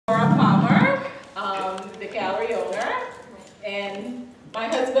My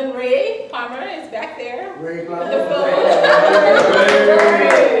husband Ray Palmer is back there. Ray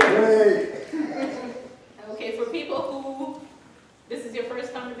Okay, for people who, this is your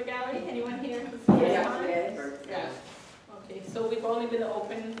first time at the gallery? Anyone here? Yeah. Okay, so we've only been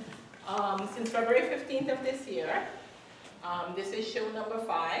open since February 15th of this year. This is show number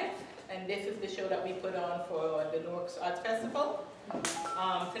 5, and this is the show that we put on for the Newark Arts Festival.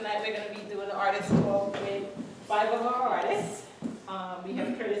 Tonight we're going to be doing an artist talk with 5 of our artists. We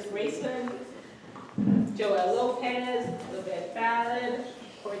have Curtis Raceland, Joel Lopez, Livette Ballard,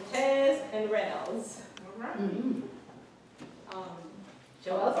 Cortez, and Reynolds.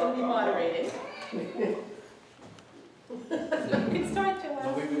 Joel's going to be moderated. So you can start, Joel. No,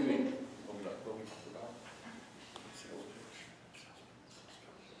 wait.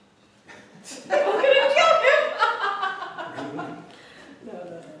 I'm gonna kill him!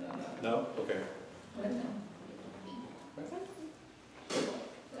 No? Okay.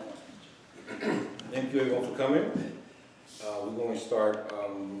 Thank you everyone for coming. We're going to start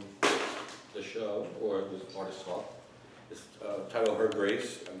the show, or this artist talk. It's titled Her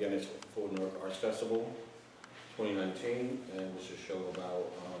Grace. Again, it's for Newark Arts Festival 2019, and it's a show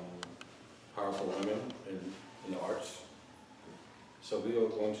about powerful women in the arts. So we are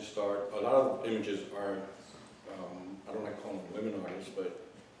going to start, a lot of images are, I don't like calling them women artists, but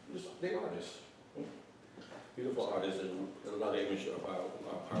they're artists. Beautiful artists, and a lot of images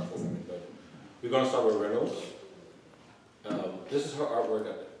about powerful women. But we're going to start with Reynolds. This is her artwork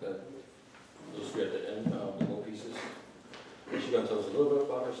that you'll see at the end, the whole pieces. And she's going to tell us a little bit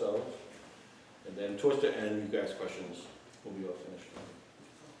about herself. And then towards the end, you can ask questions. We'll be all finished.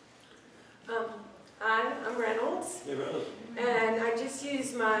 Hi, I'm Reynolds. Hey, Reynolds. And I just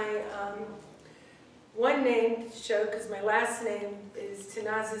used my one name to show because my last name is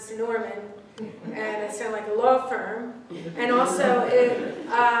Tanazis Norman, and I sound like a law firm. And also,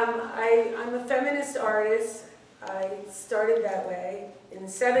 I'm a feminist artist. I started that way in the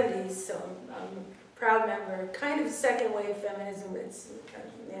 70s, so I'm a proud member. Kind of second wave feminism. It's kind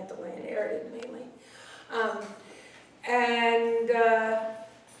of mantle and inherited mainly.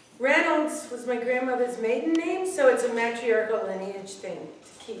 Reynolds was my grandmother's maiden name, so it's a matriarchal lineage thing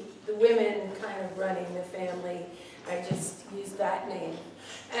to keep the women kind of running the family. I just used that name.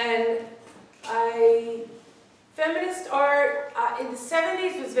 And feminist art in the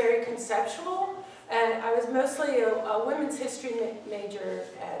 70s was very conceptual, and I was mostly a women's history major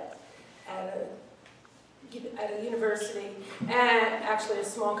at a university, and actually a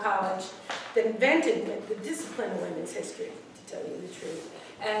small college that invented the discipline of women's history, to tell you the truth.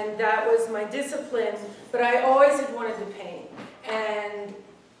 And that was my discipline, but I always had wanted to paint. And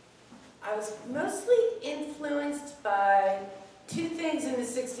I was mostly influenced by 2 things in the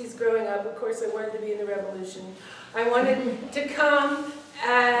 60s growing up. Of course, I wanted to be in the revolution. I wanted to come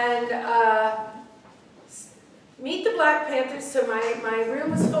and meet the Black Panthers. So my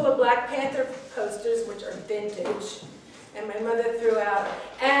room was full of Black Panther posters, which are vintage, and my mother threw out,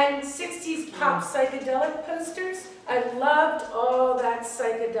 and 60s pop psychedelic posters. I loved all that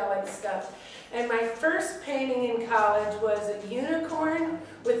psychedelic stuff. And my first painting in college was a unicorn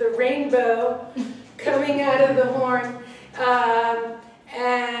with a rainbow coming out of the horn,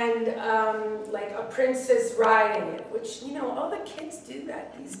 like a princess riding it, which, you know, all the kids do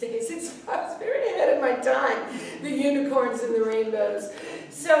that these days. I was very ahead of my time, the unicorns and the rainbows.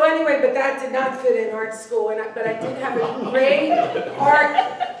 So anyway, but that did not fit in art school, but I did have a great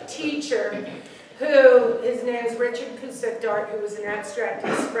art teacher who, his name is Richard Cusack-Dart, who was an abstract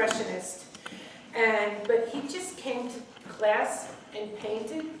expressionist. But he just came to class and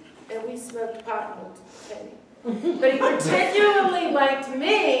painted, and we smoked pot and looked at painting. But he particularly liked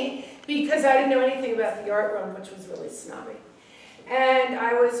me because I didn't know anything about the art room, which was really snobby. And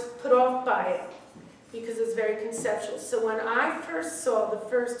I was put off by it because it was very conceptual. So when I first saw the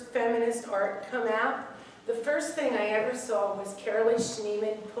first feminist art come out, the first thing I ever saw was Carolee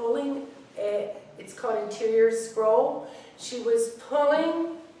Schneemann pulling it's called Interior Scroll. She was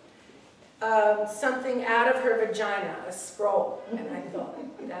pulling something out of her vagina, a scroll, and I thought,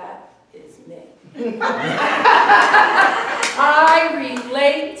 that is me. I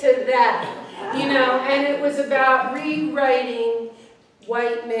relate to that, you know, and it was about rewriting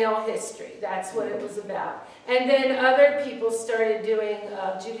white male history. That's what it was about. And then other people started doing,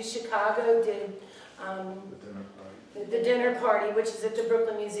 Judy Chicago did the dinner party, which is at the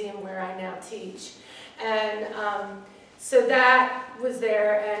Brooklyn Museum where I now teach. And so that was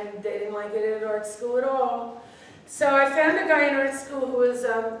there, and they didn't like it at art school at all. So I found a guy in art school who was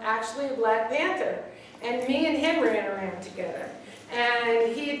actually a Black Panther, and me and him ran around together.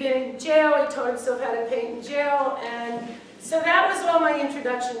 And he had been in jail, he taught himself how to paint in jail, and So that was all my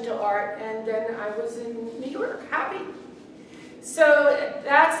introduction to art, and then I was in New York, happy. So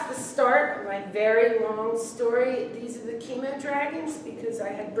that's the start of my very long story. These are the chemo dragons because I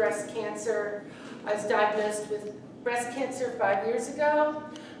had breast cancer. I was diagnosed with breast cancer 5 years ago.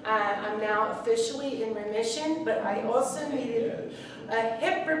 I'm now officially in remission, but I also needed a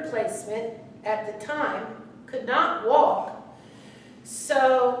hip replacement at the time, could not walk.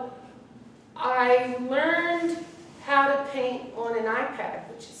 So I learned how to paint on an iPad,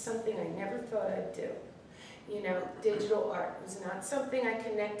 which is something I never thought I'd do. You know, digital art was not something I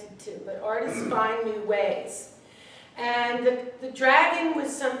connected to, but artists find new ways. And the dragon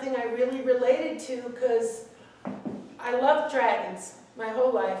was something I really related to because I loved dragons my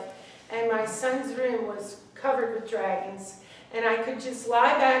whole life, and my son's room was covered with dragons, and I could just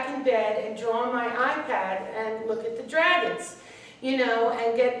lie back in bed and draw on my iPad and look at the dragons, you know,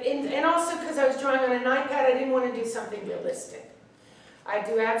 and get in, and also because I was drawing on an iPad, I didn't want to do something realistic. I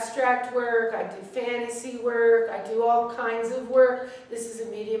do abstract work, I do fantasy work, I do all kinds of work. This is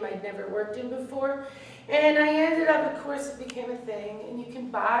a medium I'd never worked in before. And I ended up, of course, it became a thing, and you can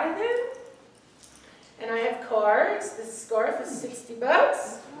buy them. And I have cards. This scarf is 60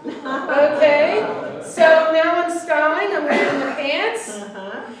 bucks. Okay, so now I'm styling, I'm wearing the pants.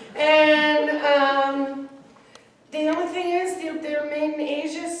 And the only thing is, they're made in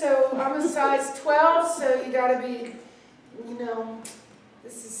Asia, so I'm a size 12, so you gotta be, you know,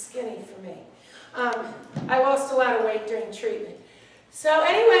 this is skinny for me. I lost a lot of weight during treatment. So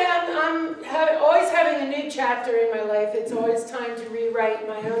anyway, I'm always having a new chapter in my life. It's always time to rewrite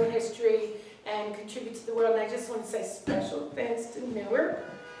my own history and contribute to the world. And I just want to say special thanks to Newark.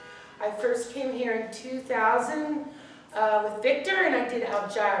 I first came here in 2000 with Victor, and I did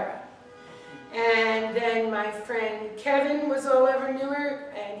Algira. And then my friend Kevin was all over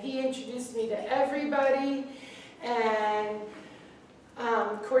Newark, and he introduced me to everybody. And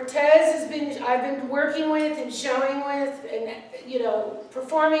Cortez I've been working with and showing with and, you know,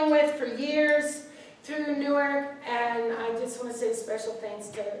 performing with for years through Newark. And I just want to say special thanks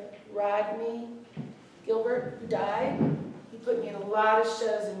to Rodney Gilbert, who died. He put me in a lot of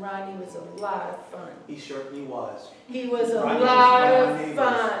shows, and Rodney was a lot of fun. He certainly was. He was a lot of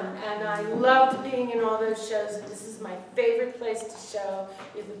fun, and I loved being in all those shows, and this is my favorite place to show.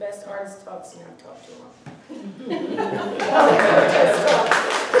 If the best artist talks, and I've talked too long.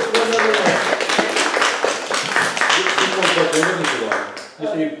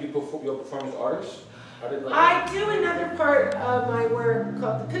 You're a performance artist? I do another part of my work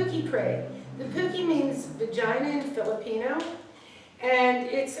called the Pookie Parade. The Pookie means vagina in Filipino, and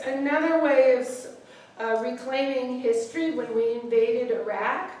it's another way of reclaiming history. When we invaded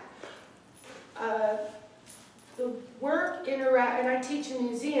Iraq, the work in Iraq, and I teach in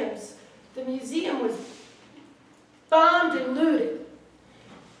museums, the museum was bombed and looted.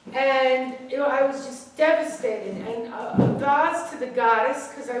 And I was just devastated. And a vase to the goddess,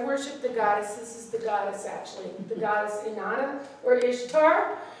 because I worship the goddess. This is the goddess, actually. The goddess Inanna, or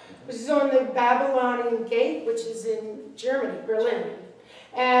Ishtar, which is on the Babylonian Gate, which is in Germany, Berlin.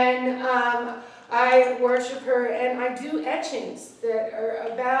 And I worship her, and I do etchings that are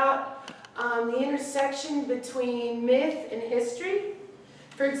about the intersection between myth and history.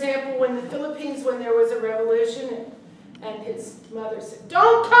 For example, when the Philippines, when there was a revolution, and his mother said,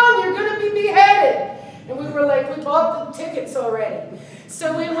 "Don't come, you're going to be beheaded." And we were like, we bought the tickets already.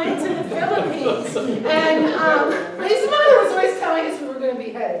 So we went to the Philippines, and his mother was always telling us we were going to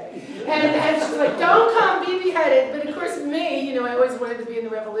be beheaded. And she was like, "Don't come, be beheaded." But of course, me, you know, I always wanted to be in the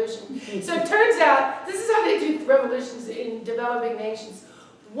revolution. So it turns out, this is how they do revolutions in developing nations.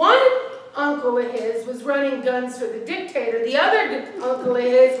 One uncle of his was running guns for the dictator. The other uncle of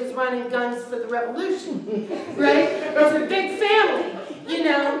his was running guns for the revolution, right? It was a big family, you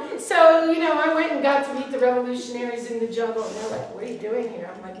know. So, you know, I went and got to meet the revolutionaries in the jungle, and they're like, "What are you doing here?"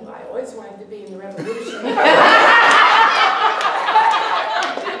 I'm like, "Well, I always wanted to be in the revolution."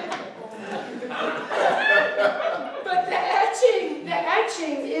 But the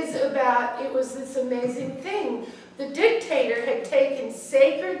etching is about, it was this amazing thing. The dictator had taken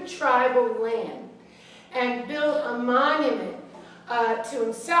sacred tribal land and built a monument to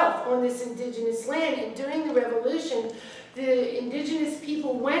himself on this indigenous land. And during the revolution, the indigenous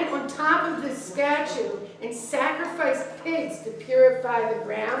people went on top of this statue and sacrificed pigs to purify the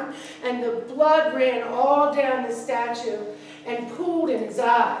ground. And the blood ran all down the statue and pooled in his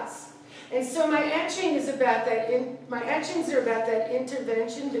eyes. And so my etching is about that. My etchings are about that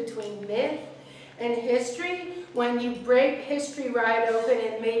intervention between myth and history, when you break history right open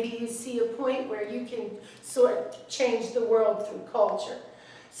and maybe you see a point where you can sort of change the world through culture.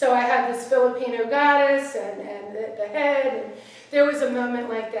 So I had this Filipino goddess and the head, and there was a moment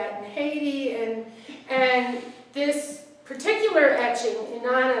like that in Haiti, and this particular etching,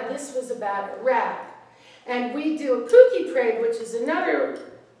 Inanna, this was about Iraq. And we do a Pookie parade, which is another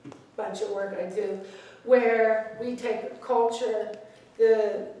bunch of work I do, where we take a culture,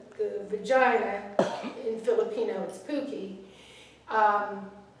 the vagina, in Filipino it's Pookie.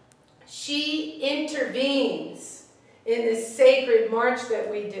 She intervenes in this sacred march that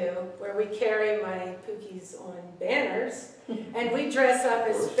we do, where we carry my Pookies on banners, and we dress up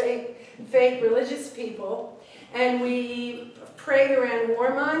as fake religious people, and we parade around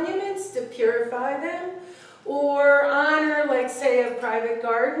war monuments to purify them, or honor, like, say, a private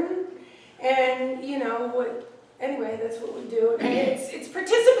garden, and, you know, anyway, that's what we do, and it's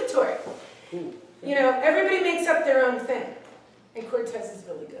participatory. You know, everybody makes up their own thing, and Cortez is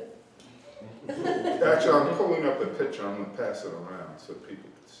really good. Actually, I'm pulling up a picture. I'm going to pass it around so people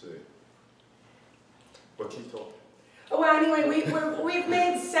can see. What keep talking? Oh, well, anyway, we've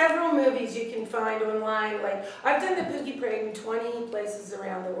made several movies you can find online. Like, I've done the Pookie Parade in 20 places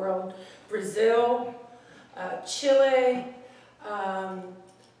around the world. Brazil, Chile,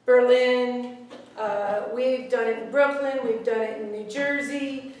 Berlin. We've done it in Brooklyn. We've done it in New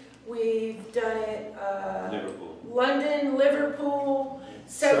Jersey. We've done it Liverpool. London, Liverpool,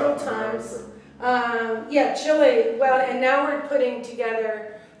 several times. Yeah, Chile. Well, and now we're putting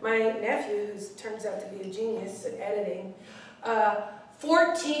together, my nephew, who turns out to be a genius at editing,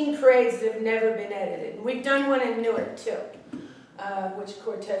 14 parades that have never been edited. And we've done one in Newark, too, which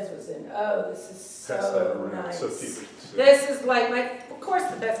Cortez was in. Oh, this is so nice. So people can see. This is like of course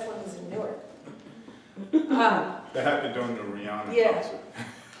the best one was in Newark. That happened during the Rihanna Yeah. concert.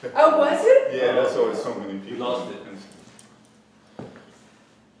 Oh, was it? Yeah, that's always so many people. We lost it.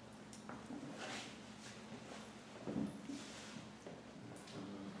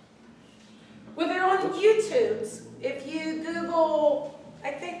 Well, they're on YouTube's. If you Google,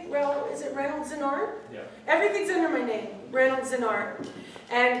 I think, is it Reynolds and Art? Yeah. Everything's under my name, Reynolds and Art.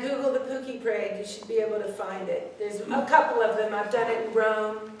 And Google the Pookie Parade, you should be able to find it. There's a couple of them. I've done it in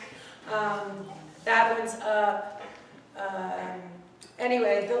Rome. That one's up.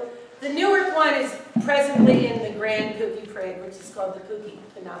 Anyway, the Newark one is presently in the Grand Pookie Parade, which is called the Pookie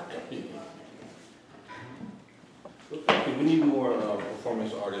Panoply. We need more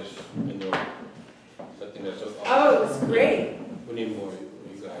performance artists in the. I think that's. Oh, it was great. We need more,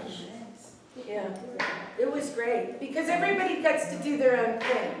 you guys. Yeah, it was great because everybody gets to do their own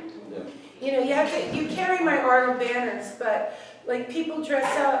thing. Yeah. You know, you carry my art on banners, but like people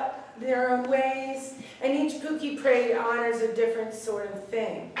dress up their own ways, and each Pookie Parade honors a different sort of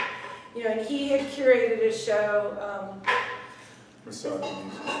thing. You know, and he had curated a show.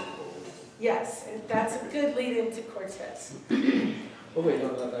 Yes, and that's a good lead into Cortez. Oh wait, no,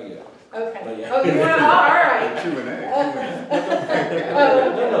 not yet. Okay. Not yet. Oh, you want to? All right. Q&A.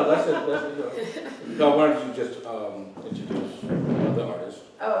 No, that's it. No, why don't you just introduce other artists?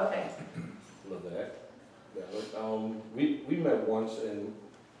 Oh, okay. Love that. Yeah, we met once in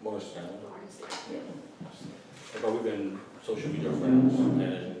Morristown. But we've been social media friends,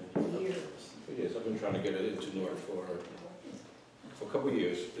 and yes, I've been trying to get it into Newark for a couple of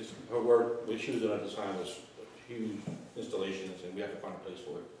years. Her work, what she was doing at the time was huge installations, and we had to find a place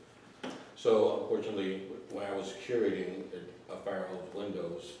for it. So unfortunately, when I was curating Pharaoh's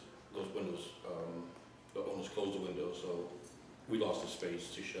windows, those windows, the owners closed the windows, so we lost the space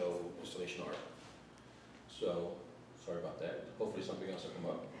to show installation art. So sorry about that. Hopefully something else will come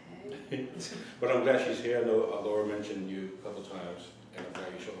up. But I'm glad she's here. I know Laura mentioned you a couple times, and I'm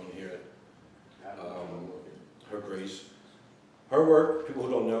glad you showed on here. Her grace. Her work, people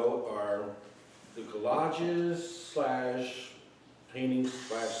who don't know, are the collages / paintings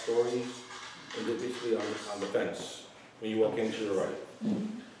 / stories, and they're basically on the fence when you walk in to the right.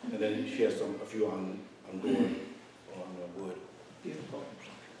 And then she has a few on wood. Beautiful.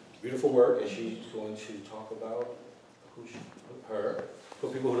 Beautiful work, and she's going to talk about her. For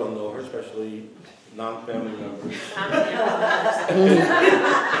people who don't know her, especially non-family members.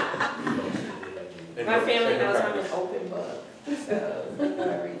 My family knows I'm an open book, so they know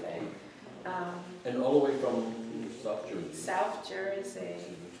everything. And all the way from South Jersey. South Jersey.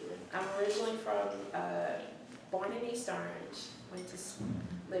 I'm originally from, born in East Orange,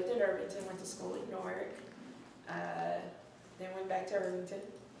 lived in Irvington, went to school in Newark, then went back to Irvington.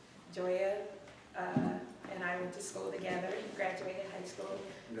 Joya and I went to school together, graduated high school.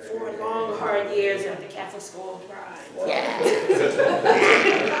 4 long, hard years at the Catholic school of grind. Yeah.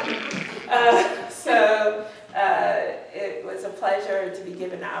 So it was a pleasure to be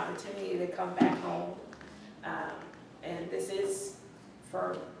given the opportunity to come back home. And this is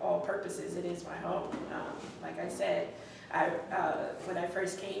for all purposes, it is my home. Like I said, when I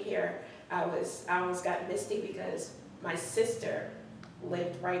first came here, I almost got misty because my sister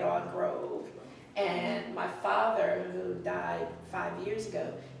lived right on Grove, and my father, who died 5 years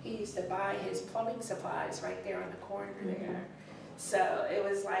ago, he used to buy his plumbing supplies right there on the corner there. So it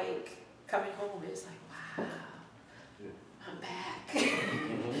was like coming home, it was like, wow, I'm back.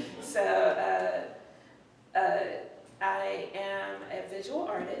 So I am a visual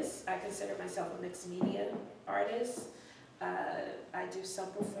artist. I consider myself a mixed media artist. I do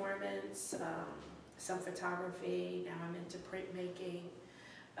some performance, some photography. Now I'm into printmaking.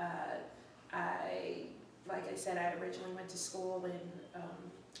 Like I said, I originally went to school in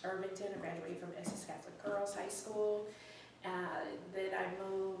Irvington. I graduated from Essex Catholic Girls High School. Then I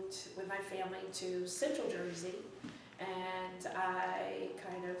moved with my family to Central Jersey, and I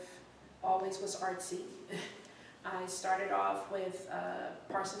kind of always was artsy. I started off with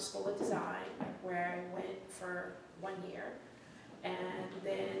Parsons School of Design, where I went for 1 year, and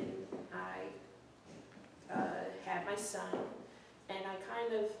then I had my son, and I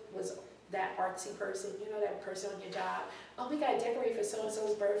kind of was that artsy person, you know, that person on your job. Oh, we got to decorate for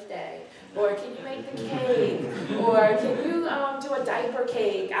so-and-so's birthday, or can you make the cake, or can you do a diaper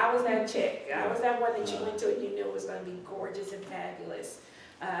cake? I was that chick. I was that one that you went to and you knew it was going to be gorgeous and fabulous.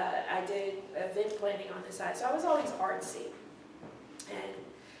 I did event planning on the side, so I was always artsy. And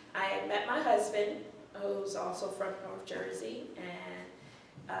I had met my husband, who's also from North Jersey, and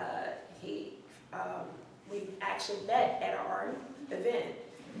we actually met at our event.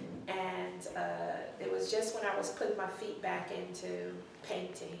 And it was just when I was putting my feet back into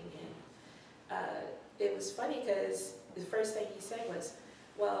painting, and it was funny because the first thing he said was,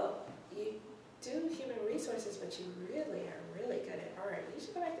 well, you do human resources, but you really are really good at art. You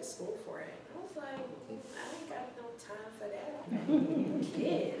should go back to school for it. I was like, I ain't got no time for that. I'm a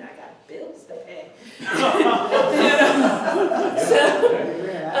kid. I got bills to pay. So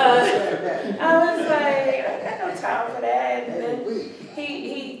I was like, I got no time for that. And then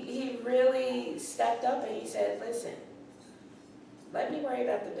he really stepped up and he said, listen, let me worry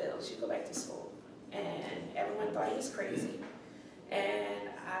about the bills. You go back to school. And everyone thought he was crazy. And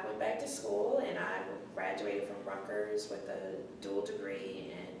I went back to school, and I graduated from Rutgers with a dual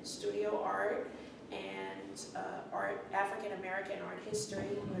degree in studio art and African American art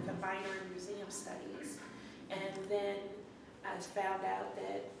history with a minor in museum studies. And then I found out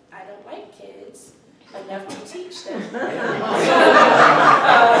that I don't like kids enough to teach them.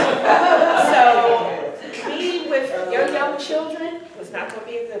 So me with your young children was not going to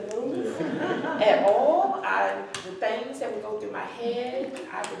be a good move at all. The things that would go through my head,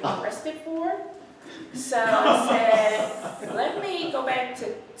 I would be arrested for. So I said, let me go back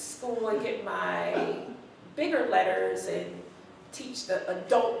to school and get my bigger letters and teach the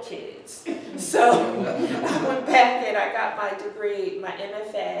adult kids. So I went back and I got my degree, my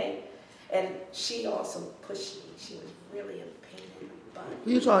MFA, and she also pushed me. She was really a pain in the butt.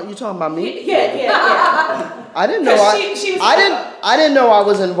 You talking about me? Yeah. I didn't know I didn't know I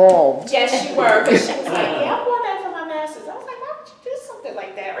was involved. Yes, you were. Because she was like, yeah, I'm going back for my master's. I was like, why would you do something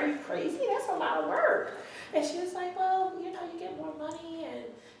like that? Are you crazy? That's a lot of work. And she was like, well, you know, you get more money, and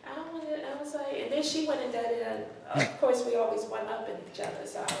I don't want to. I was like, and then she went and did it. And of course, we always one up in each other.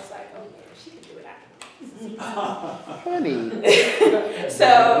 So I was like, oh yeah, she can do it. Honey.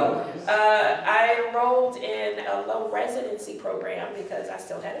 So I enrolled in a low residency program because I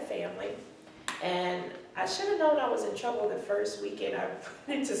still had a family, and I should have known I was in trouble the first weekend I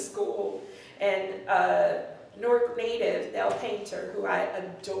went into school. And Newark native Nell Painter, who I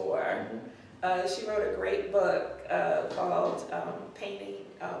adore, she wrote a great book called Painting.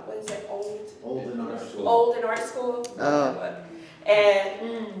 What is it? Old in Art School. Old in Art School.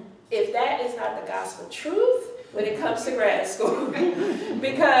 And if that is not the gospel truth when it comes to grad school,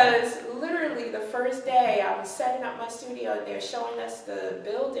 because literally the first day I was setting up my studio and they're showing us the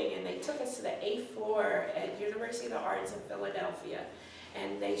building, and they took us to the 8th floor at University of the Arts in Philadelphia,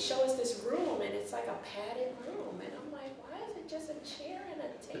 and they show us this room, and it's like a padded room, and I'm like, why is it just a chair and a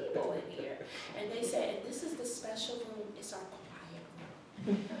table in here? And they said, and this is the special room, it's our quiet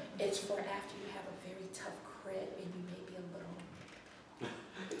room. It's for after you have a very tough crit and you may be a little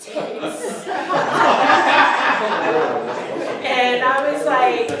tense. And I was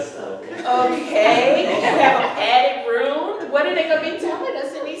like, okay, you have a padded room? What are they going to be telling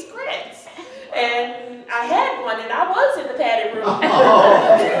us in these crits? And I had one, and I was in the padded room.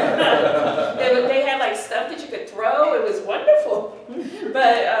 They had like stuff that you could throw. It was wonderful.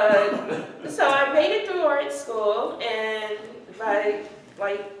 But so I made it through art school, and by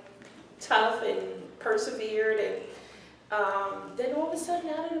like tough and persevered, and then all of a sudden,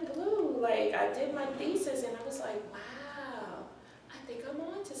 out of the blue, like I did my thesis and I was like, wow, I think I'm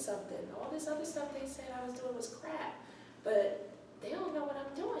on to something. All this other stuff they said I was doing was crap, but they don't know what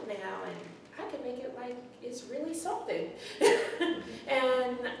I'm doing now, and I can make it like it's really something.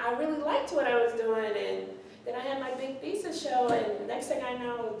 And I really liked what I was doing, and then I had my big thesis show, and next thing I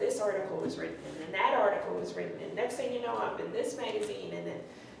know, this article was written, and that article was written, and next thing you know, I'm in this magazine, and then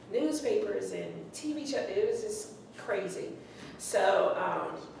newspapers and TV shows. It was just crazy. So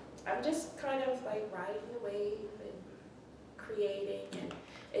I'm just kind of like riding the wave and creating, and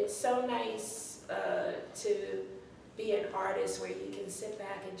it's so nice to be an artist where you can sit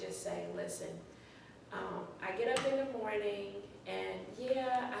back and just say, listen, I get up in the morning, and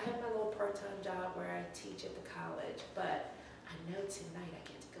yeah, I have my little part-time job where I teach at the college, but I know tonight I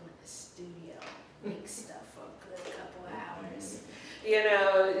get to go in the studio, make stuff for a good couple hours. You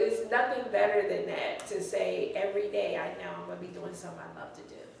know, it's nothing better than that, to say every day I know I'm going to be doing something I love to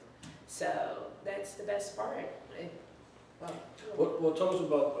do. So that's the best part. Well, tell us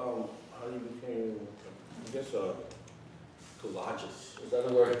about how you became, I guess, collages. Is that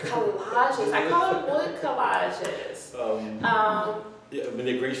a word? Collages. I call them wood collages. Yeah, I mean,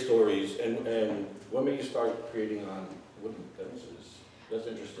 they're great stories. And when made you start creating on wooden fences? That's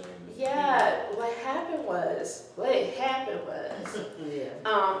interesting. Yeah, what happened was,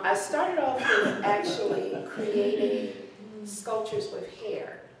 I started off with actually creating sculptures with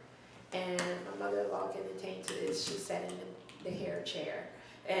hair. And my mother-in-law can attest to this. She sat in the hair chair.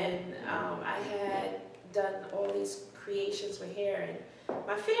 And I had done all these creations with hair, and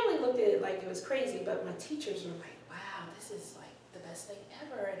my family looked at it like it was crazy, but my teachers were like, wow, this is like the best thing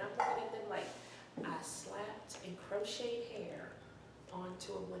ever. And I'm looking at them like, I slapped and crocheted hair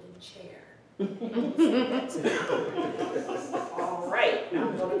onto a wooden chair. All right,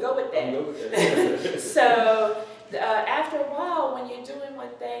 I'm gonna go with that. So after a while, when you're doing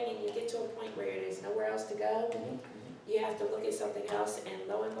one thing and you get to a point where there's nowhere else to go, you have to look at something else, and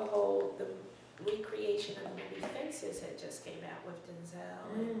lo and behold, the recreation of the movie Fences had just came out with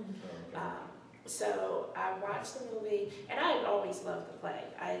Denzel. And, so I watched the movie, and I had always loved the play.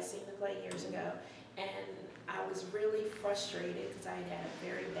 I had seen the play years ago, and I was really frustrated because I had a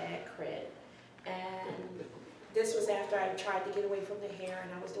very bad crit. And this was after I tried to get away from the hair,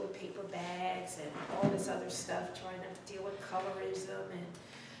 and I was doing paper bags and all this other stuff, trying to deal with colorism and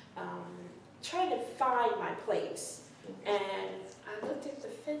trying to find my place. And I looked at the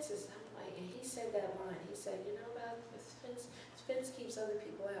fences, and I'm like, and he said that line. He said, you know about this fence keeps other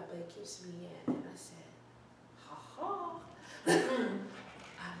people out, but it keeps me in. And I said, ha ha.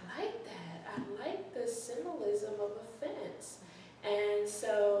 I like that. I like the symbolism of a fence. And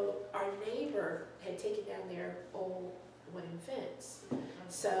so our neighbor had taken down their old wooden fence.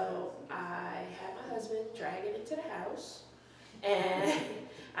 So I had my husband drag it into the house, and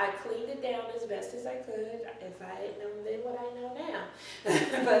I cleaned it down as best as I could, if I had known then what I know now.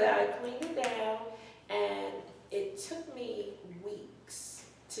 But I cleaned it down, and it took me weeks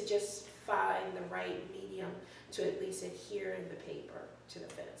to just find the right medium to at least adhere the paper to the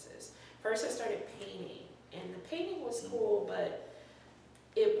fences. First I started painting, and the painting was cool, but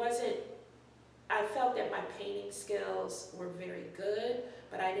it wasn't, I felt that my painting skills were very good,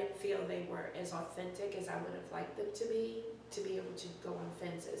 but I didn't feel they were as authentic as I would have liked them to be able to go on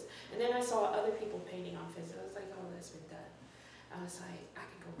fences. And then I saw other people painting on fences. I was like, oh, that's been done. I was like, I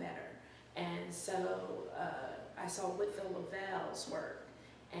can go better. And so I saw Whitfield Lavelle's work,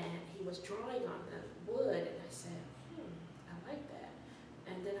 and he was drawing on the wood, and I said, I like that.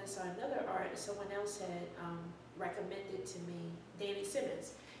 And then I saw another artist, someone else had recommended to me, Danny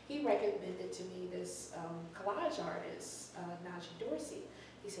Simmons. He recommended to me this collage artist, Najee Dorsey.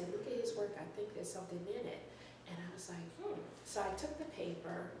 He said, look at his work, I think there's something in it. And I was like, So I took the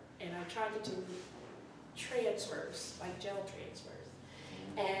paper, and I tried to do transfers, like gel transfers.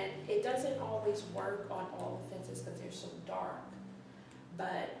 And it doesn't always work on all the fences because they're so dark.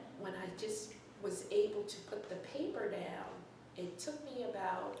 But when I just was able to put the paper down, it took me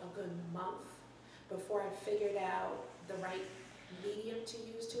about a good month before I figured out the right medium to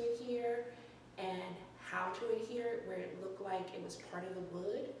use to adhere and how to adhere it where it looked like it was part of the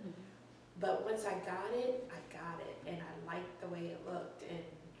wood. But once I got it, and I liked the way it looked. And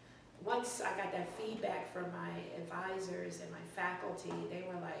once I got that feedback from my advisors and my faculty, they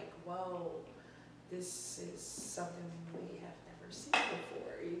were like, whoa, this is something we have never seen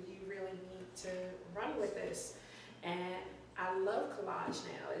before. You really need to run with this. And I love collage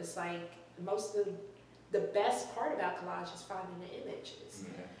now. It's like most of the best part about collage is finding the images.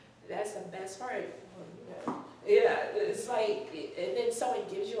 That's the best part. Yeah, it's like, and then someone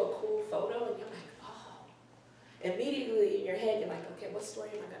gives you a cool photo, and you're like, oh. immediately in your head, you're like, okay, what story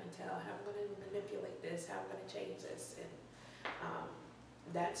am I going to tell? How am I going to manipulate this? How am I going to change this? And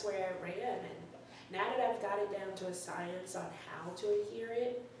that's where I ran. And now that I've got it down to a science on how to adhere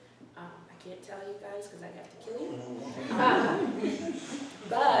it, I can't tell you guys because I have to kill you.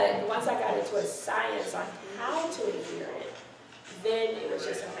 But once I got into a science on how to adhere it, then it was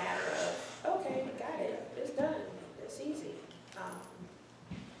just a matter of, okay, got it, it's done, it's easy.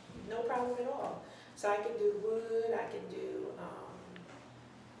 No problem at all. So I can do wood, I can do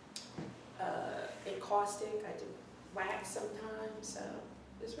encaustic, I do wax sometimes, so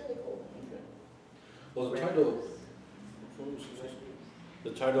it's really cool. Okay. Well, the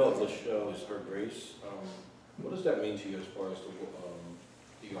title of the show is Her Grace. What does that mean to you as far as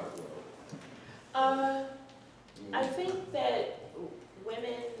the art world? I think that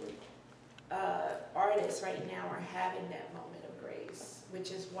women artists right now are having that moment of grace,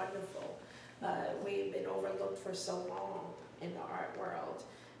 which is wonderful. We've been overlooked for so long in the art world.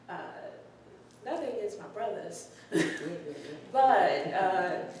 Nothing against my brothers, but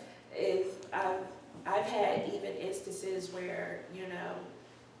I've had even instances where, you know,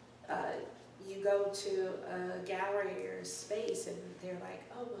 you go to a gallery or a space and they're like,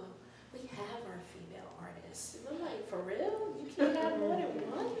 oh, well, we have our female artists. And I'm like, for real? You can't have more than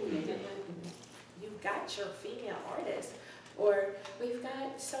one? You've got your female artist. Or we've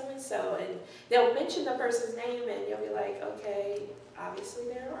got so-and-so, and they'll mention the person's name and you'll be like, okay, obviously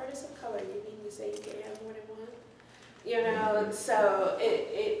they're artists of color. You mean to say you can't have more than one? You know, so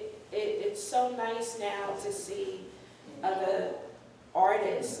it's so nice now to see other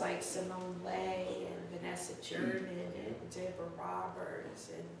artists like Simone Leigh and Vanessa Jordan and Deborah Roberts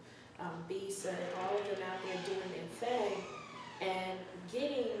and Bisa and all of them out there doing their thing and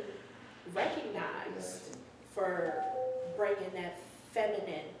getting recognized for bringing that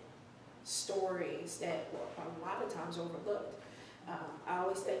feminine stories that were a lot of times overlooked. I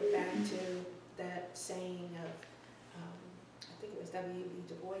always think back to that saying of, I think it was W.E.B.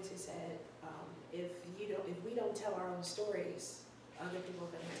 Du Bois who said, if we don't tell our own stories, other people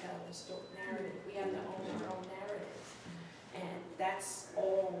are going to tell the story narrative. We have to own our own narratives. And that's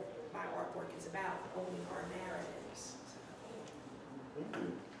all my artwork is about, owning our narratives. Thank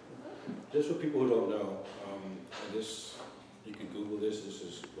you. Just for people who don't know, you can Google this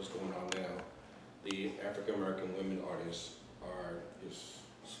is what's going on now. The African American women artists are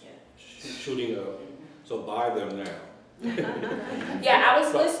shooting up, so buy them now. Yeah, I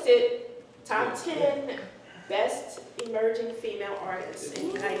was listed top 10 best emerging female artists in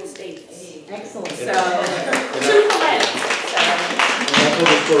the United States. Excellent. So, true comments. When I told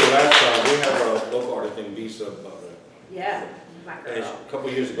the story last time, we have a local artist named Bisa Butler. Yeah, my And girl. a couple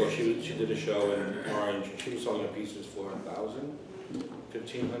of years ago, she did a show in Orange. She was selling her pieces for $1,000,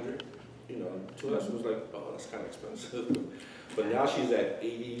 $1,500. You know, to us it was like, oh, that's kind of expensive. But now she's at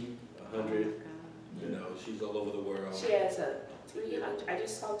 $80, $100. You know, she's all over the world. She has a 300, I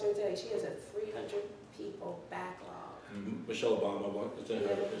just talked to her today, she has a 300 people backlog. Michelle Obama, it's in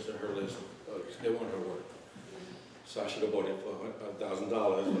her list. They want her work. So I should have bought it for $1,000. I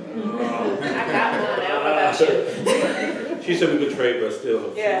got one, I don't know about you. She said we could trade, but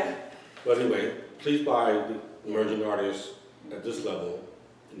still. Yeah. But anyway, please buy the emerging artists at this level,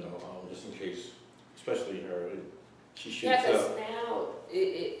 you know, just in case, especially her. She shoots Yeah, because up. now,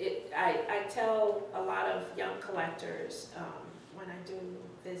 I tell a lot of young collectors, when I do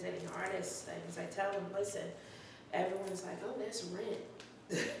visiting artists things, I tell them, listen, everyone's like, oh, that's rent.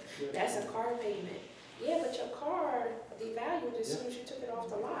 That's a car payment. Yeah, but your car devalued as soon as you took it off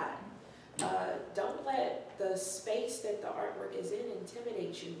the lot. Don't let the space that the artwork is in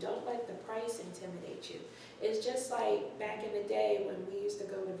intimidate you. Don't let the price intimidate you. It's just like back in the day when we used to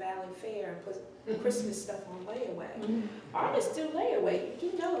go to Valley Fair and put Christmas stuff on layaway. Artists do layaway,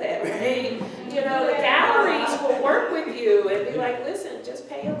 you know that, right? You know, the galleries will work with you and be like, listen, just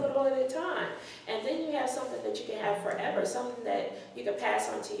pay a little at a time. And then you have something that you can have forever, something that you can pass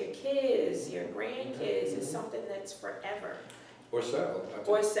on to your kids, your grandkids. It's something that's forever. Or sell.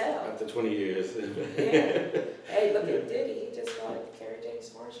 Or sell. After 20 years. Yeah. Hey, look at Diddy. He just bought Carrie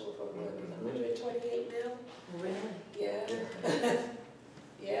James Marshall for what, 128 mil? Really? Yeah.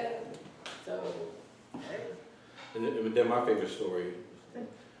 Yeah. So, hey. And then my favorite story,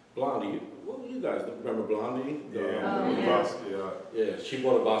 Blondie. Well, you guys remember Blondie? Basquiat. Yeah, she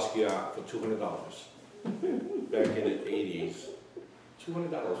bought a Basquiat for $200 back in the 80s. $200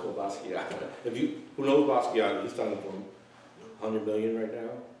 for a Basquiat. Who knows Basquiat? He's selling for $100 million right now.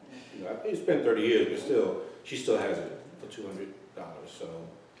 You know, I think it's been 30 years, but still, she still has it for $200. So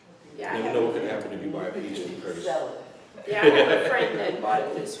Yeah, you never know what can happen if you buy a piece from Curtis. Sell it. Yeah, I have a friend that bought a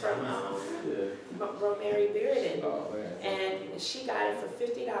piece from Mary Bearden, Oh, man. and she got it for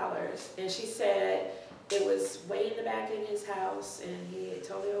 $50, and she said it was way in the back in his house, and he had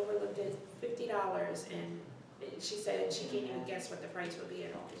totally overlooked it, $50, and she said she can't even guess what the price would be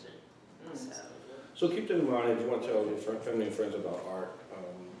at auction. So keep that in mind if you want to tell your family and friends about art.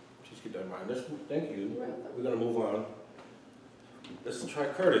 Just keep that in mind. Thank you. We're going to move on. Let's try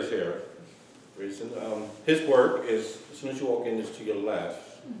Curtis here. His work is, as soon as you walk in, it's to your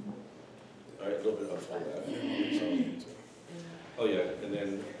left. All right, a little bit up to the left. Oh yeah, and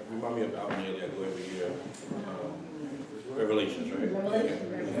then remind me about me that go every year. Revelations, right?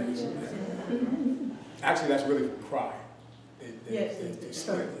 Actually, that's really from Cry. Yes. They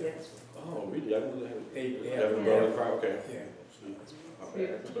split. Yes. Oh, really? I didn't have They haven't brought it Cry? Okay.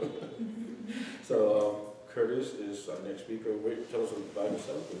 Yeah. So Curtis is our next speaker. Tell us about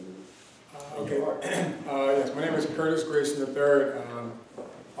yourself. Okay. Yes, my name is Curtis Grayson III,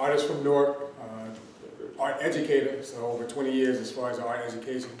 artist from Newark, art educator, so over 20 years as far as art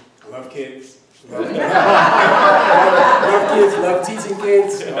education. I love kids. Love kids, love teaching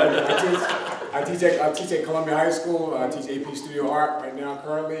kids. I teach at Columbia High School. I teach AP Studio Art right now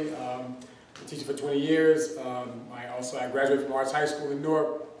currently. I'm teaching for 20 years. I graduated from Arts High School in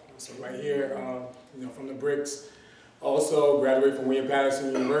Newark, so right here, from the bricks. Also graduated from William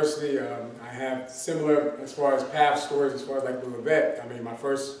Patterson University. I have similar as far as path stories as far as like the Levette. I mean, my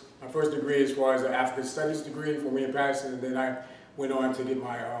first degree as far as an African Studies degree from William Patterson, and then I went on to get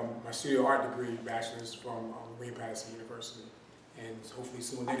my my studio art degree, bachelor's from William Patterson University. And hopefully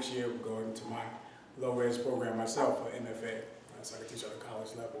soon next year we'll go into my low-res program myself for MFA, so I can teach at the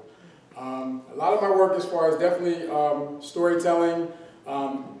college level. A lot of my work as far as definitely storytelling,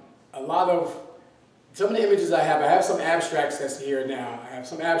 some of the images I have some abstracts that's here now. I have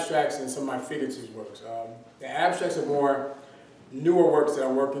some abstracts and some of my figurative works. The abstracts are more newer works that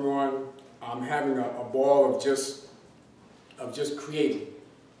I'm working on. I'm having a ball of just creating,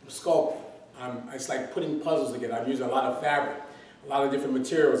 sculpting. It's like putting puzzles together. I'm using a lot of fabric, a lot of different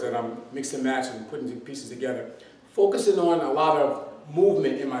materials that I'm mixing and matching and putting pieces together. Focusing on a lot of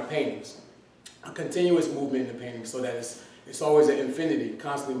movement in my paintings, a continuous movement in the painting, so that it's always an infinity,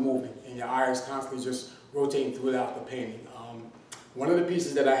 constantly moving, and your eye is constantly just rotating throughout the painting. One of the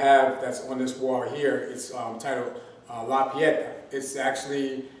pieces that I have that's on this wall here, it's titled La Pieta. It's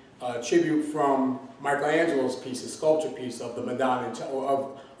actually a tribute from Michelangelo's piece, a sculpture piece of the Madonna,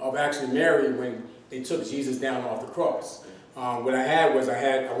 of actually Mary when they took Jesus down off the cross. What I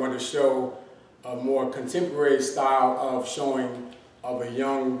wanted to show a more contemporary style of showing of a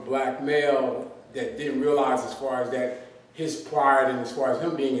young black male that didn't realize as far as that his pride and as far as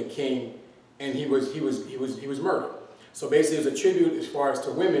him being a king, and he was murdered. So basically it's a tribute as far as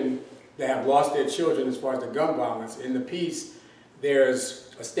to women that have lost their children as far as the gun violence. In the piece,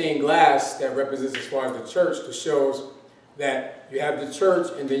 there's a stained glass that represents as far as the church, that shows that you have the church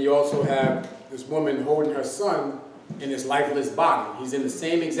and then you also have this woman holding her son in his lifeless body. He's in the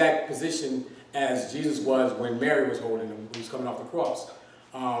same exact position as Jesus was when Mary was holding him, when he was coming off the cross.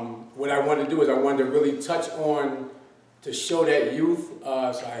 What I wanted to do is I wanted to really touch on, to show that youth.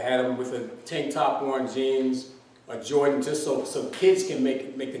 So I had him with a tank top on, jeans, a Jordan, just so kids can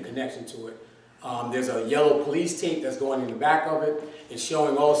make the connection to it. There's a yellow police tape that's going in the back of it. It's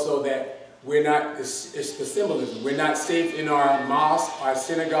showing also that we're not, it's the symbolism. We're not safe in our mosques, our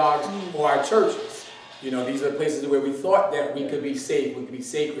synagogues, or our churches. These are places where we thought that we could be safe, we could be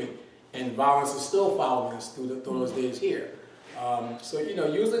sacred, and violence is still following us through those days here. So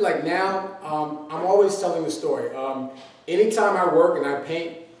usually like now, I'm always telling the story. Anytime I work and I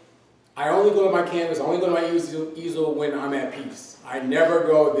paint, I only go to my canvas, I only go to my easel when I'm at peace. I never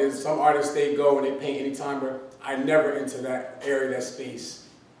go, there's some artists, they go and they paint anytime, but I never enter that area, that space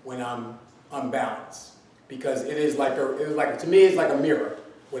when I'm unbalanced. Because to me, it's like a mirror.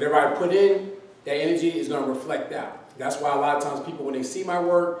 Whatever I put in, that energy is going to reflect out. That's why a lot of times people, when they see my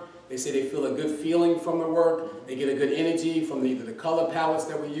work, they say they feel a good feeling from the work, they get a good energy from either the color palettes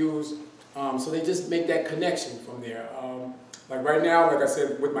that we use, so they just make that connection from there. Like right now, like I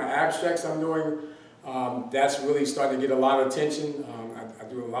said, with my abstracts I'm doing, that's really starting to get a lot of attention. I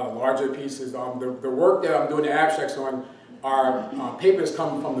do a lot of larger pieces. The work that I'm doing the abstracts on are papers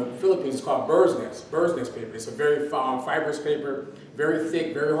come from the Philippines. It's called bird's nest paper. It's a very fibrous paper, very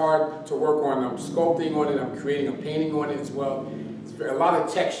thick, very hard to work on. I'm sculpting on it, I'm creating a painting on it as well. It's a lot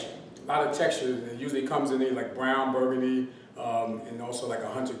of texture. It usually comes in there like brown, burgundy, and also like a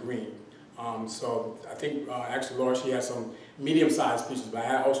hunter green. So I think actually Laura, she has some medium-sized pieces, but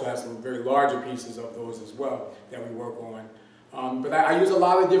I also have some very larger pieces of those as well that we work on. But I use a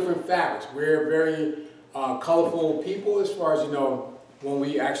lot of different fabrics. We're very colorful people as far as, you know, when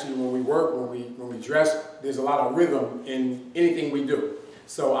we work, when we dress, there's a lot of rhythm in anything we do.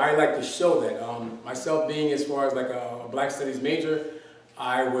 So I like to show that. Myself being as far as like a Black Studies major,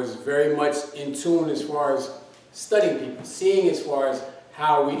 I was very much in tune as far as studying people, seeing as far as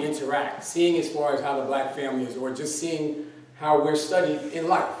how we interact, seeing as far as how the Black family is, or just seeing how we're studied in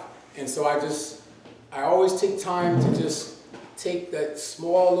life. And so I always take time to just take that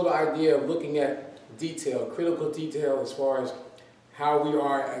small little idea of looking at detail, critical detail as far as how we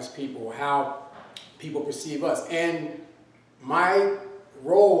are as people, how people perceive us. And my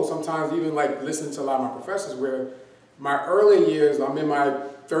role sometimes, even like listening to a lot of my professors, where my early years, I'm in my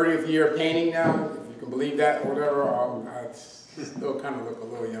 30th year of painting now, if you can believe that or whatever. I still kind of look a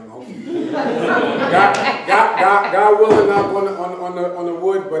little young, hopefully. God willing, I'm on the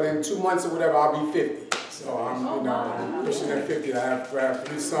wood, but in 2 months or whatever, I'll be 50. So I'm pushing at 50. I have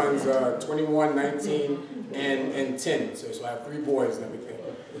 3 sons, 21, 19, and 10. So I have 3 boys and everything.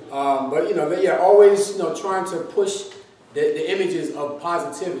 But you know, yeah, always trying to push the images of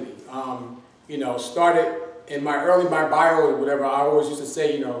positivity. You know, started in my bio or whatever. I always used to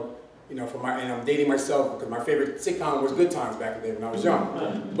say, and I'm dating myself because my favorite sitcom was Good Times back in the day when I was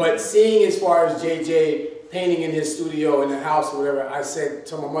young. But seeing as far as JJ painting in his studio in the house or whatever, I said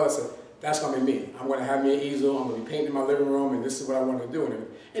to my mother, I said, that's going to be me. I'm going to have me an easel, I'm going to be painting in my living room, and this is what I want to do.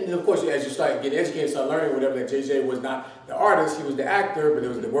 And then, of course, as you start getting educated, start learning whatever, that JJ was not the artist, he was the actor, but it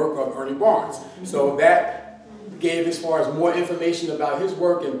was the work of Ernie Barnes. So that gave as far as more information about his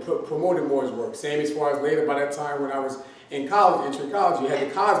work and promoted more his work. Same as far as later, by that time when I was in college, entering college, you had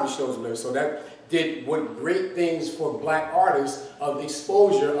the Cosby shows there. So that did what great things for Black artists of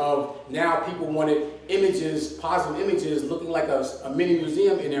exposure of now people wanted images, positive images, looking like a mini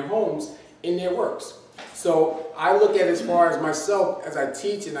museum in their homes, in their works. So I look at it as far as myself, as I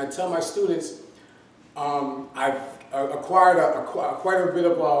teach and I tell my students, I've acquired quite a bit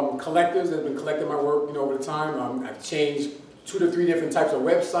of collectors that have been collecting my work over the time. I've changed 2 to 3 different types of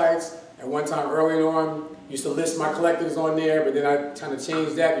websites. At one time early on, used to list my collectors on there, but then I kind of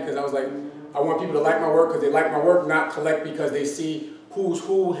changed that because I was like, I want people to like my work because they like my work, not collect because they see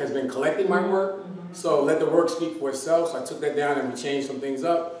who has been collecting my work. So let the work speak for itself. So I took that down and we changed some things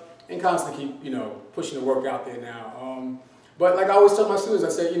up and constantly keep, pushing the work out there now. But like I always tell my students, I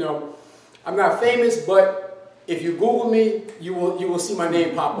say, I'm not famous, but if you Google me, you will see my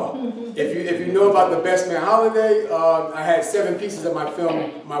name pop up. If you know about the Best Man Holiday, I had 7 pieces of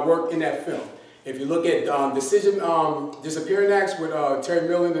my work in that film. If you look at Disappearing Acts with Terry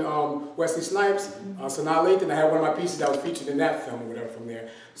Millen and Wesley Snipes, Sanaa Lathan, I had one of my pieces that was featured in that film or whatever from there.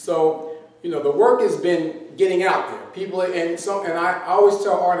 So, the work has been getting out there. People, and I always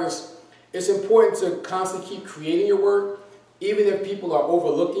tell artists, it's important to constantly keep creating your work, even if people are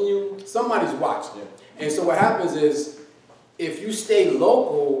overlooking you, somebody's watching. And so what happens is, if you stay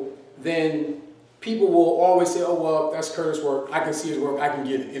local, then people will always say, oh, well, that's Curtis' work, I can see his work, I can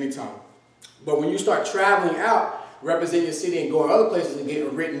get it anytime. But when you start traveling out, representing your city and going other places and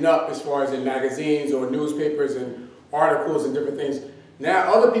getting written up as far as in magazines or newspapers and articles and different things,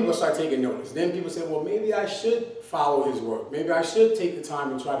 now other people start taking notice. Then people say, well, maybe I should follow his work. Maybe I should take the time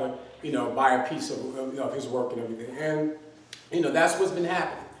and try to, buy a piece of his work and everything. And, that's what's been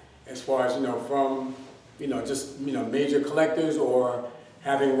happening as far as, from, just, major collectors or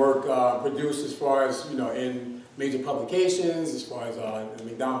having work produced as far as, in major publications, as far as the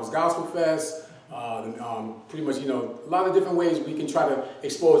McDonald's Gospel Fest, pretty much, a lot of different ways we can try to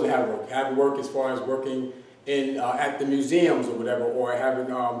expose and have work. Have work as far as working in at the museums or whatever, or having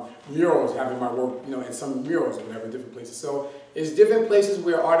murals, having my work, in some murals or whatever, different places. So it's different places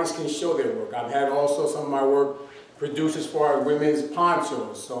where artists can show their work. I've had also some of my work produced as far as women's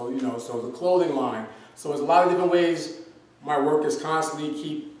ponchos, so so the clothing line. So there's a lot of different ways my work is constantly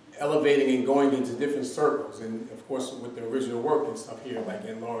keep elevating and going into different circles, and of course with the original work and stuff here, like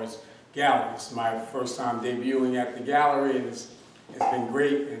in Laura's gallery. It's my first time debuting at the gallery, and it's been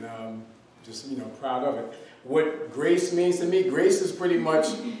great, and just proud of it. What grace means to me, grace is pretty much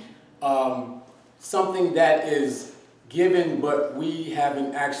something that is given, but we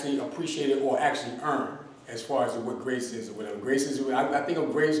haven't actually appreciated or actually earned, as far as what grace is or whatever. Grace is, I think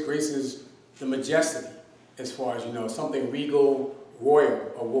of grace is the majesty, as far as something regal,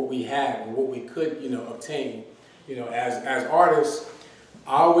 royal, of what we have and what we could obtain. As artists,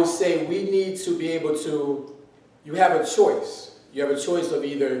 I always say we need to be able to, you have a choice. You have a choice of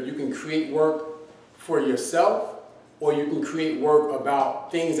either you can create work for yourself, or you can create work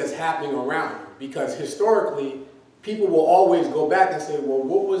about things that's happening around you. Because historically, people will always go back and say, well,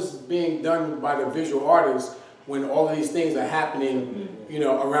 what was being done by the visual artists when all of these things are happening, you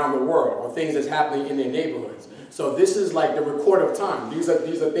know, around the world, or things that's happening in their neighborhoods. So this is like the record of time. These are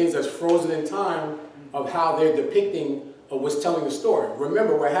things that's frozen in time of how they're depicting or what's telling the story.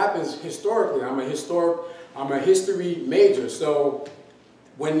 Remember what happens historically. I'm a history major, so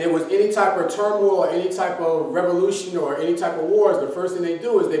when there was any type of turmoil or any type of revolution or any type of wars, the first thing they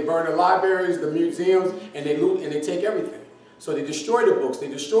do is they burn the libraries, the museums, and they loot and they take everything. So they destroy the books, they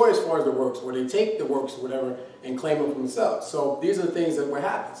destroy as far as the works, or they take the works or whatever and claim them for themselves. So these are the things that what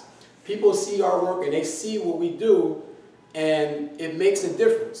happens. People see our work and they see what we do, and it makes a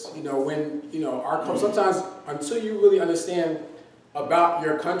difference. You know, when, you know, sometimes until you really understand about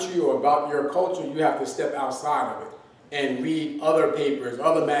your country or about your culture, you have to step outside of it and read other papers,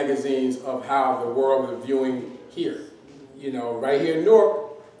 other magazines of how the world is viewing here. You know, right here in Newark,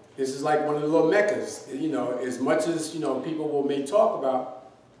 this is like one of the little meccas. You know, as much as, you know, people may talk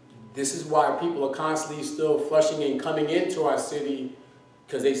about, this is why people are constantly still flushing and coming into our city,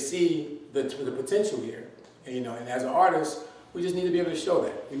 because they see the potential here. And, you know, and as an artist, we just need to be able to show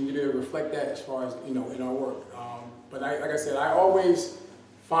that. We need to be able to reflect that as far as, you know, in our work. But like I said, I always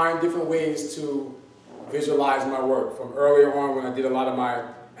find different ways to visualize my work. From earlier on when I did a lot of my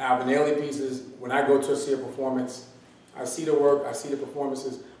Albanelli pieces, when I go to see a performance, I see the work, I see the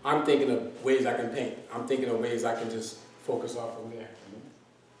performances, I'm thinking of ways I can paint. I'm thinking of ways I can just focus off from there.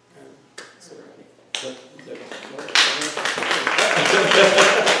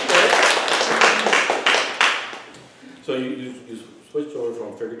 So you switched over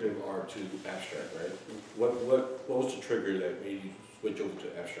from figurative art to abstract, right? What was the trigger that made you switch over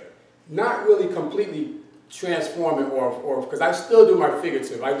to abstract? Not really completely transform it, or because I still do my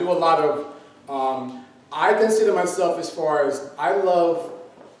figurative. I do a lot of, I consider myself, as far as, I love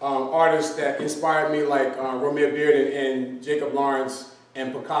artists that inspired me, like Romeo Bearden and Jacob Lawrence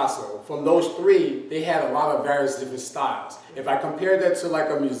and Picasso. From those three, they had a lot of various different styles. If I compare that to like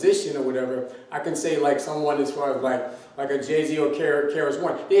a musician or whatever, I can say like someone as far as like a Jay-Z or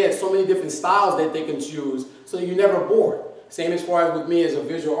KRS-One. They had so many different styles that they can choose, so you're never bored. Same as far as with me as a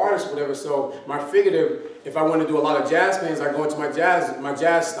visual artist or whatever. So my figurative, if I want to do a lot of jazz paintings, I go into my jazz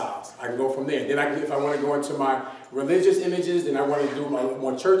styles. I can go from there. Then if I want to go into my religious images, then I want to do my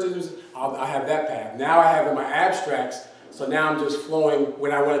more church images, I have that path. Now I have in my abstracts, so now I'm just flowing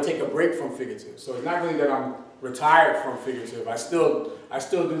when I want to take a break from figurative. So it's not really that I'm retired from figurative. I still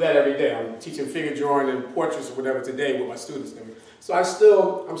do that every day. I'm teaching figure drawing and portraits or whatever today with my students. So I'm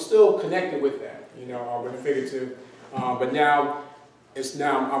still connected with that, you know, with figurative. But now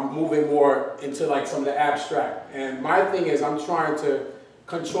I'm moving more into like some of the abstract. And my thing is I'm trying to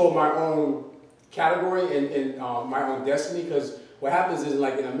control my own category and my own destiny, because what happens is,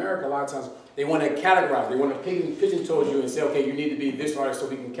 like in America, a lot of times they want to categorize. They want to pigeonhole you and say, okay, you need to be this artist so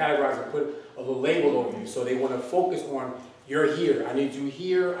we can categorize and put a little label over you. So they want to focus on, you're here, I need you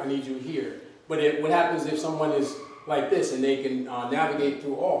here, I need you here. But what happens if someone is like this and they can navigate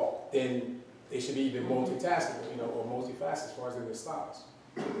through all, then they should be even multitasking, you know, or multifaceted as far as in their styles.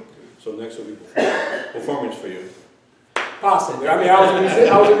 So next will be performance for you. Possibly. I mean, I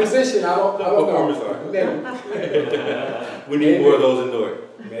was a musician. I don't Performance know. art. We need more of those in Newark.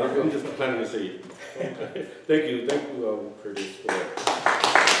 I'm just planting a seed. Thank you, Curtis, for that.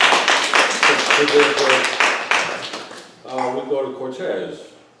 We go to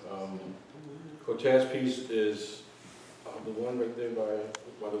Cortez. Cortez piece is the one right there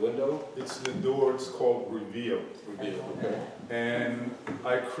by the window. It's the door, it's called Reveal. Reveal, okay. And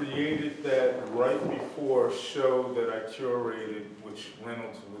I created that right before a show that I curated, which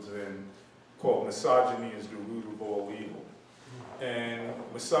Reynolds was in, called Misogyny is the Root of All Evil. And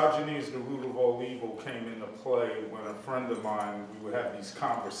Misogyny is the Root of All Evil came into play when a friend of mine, we would have these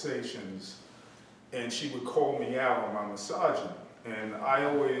conversations, and she would call me out on my misogyny. And I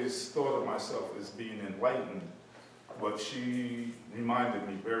always thought of myself as being enlightened, but she reminded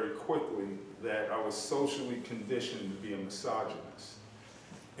me very quickly that I was socially conditioned to be a misogynist.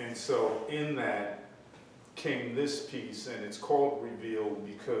 And so in that came this piece, and it's called Reveal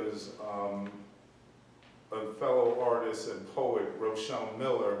because a fellow artist and poet, Rochelle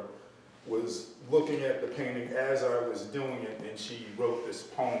Miller, was looking at the painting as I was doing it, and she wrote this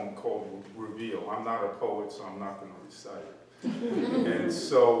poem called Reveal. I'm not a poet, so I'm not going to recite it. And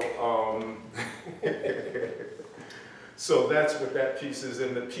so, so that's what that piece is.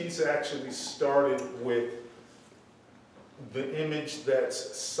 And the piece actually started with the image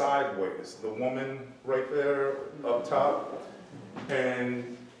that's sideways, the woman right there up top.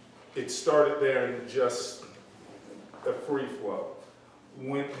 And it started there in just a free flow.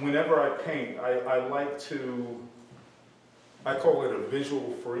 Whenever I paint, I like to, I call it a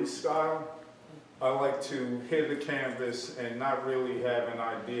visual freestyle. I like to hit the canvas and not really have an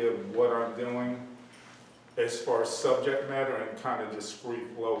idea of what I'm doing as far as subject matter and kind of just free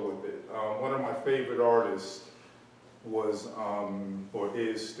flow with it. One of my favorite artists was, or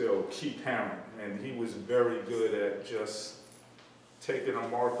is still, Keith Hammond, and he was very good at just taking a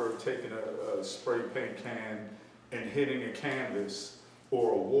marker, taking a spray paint can, and hitting a canvas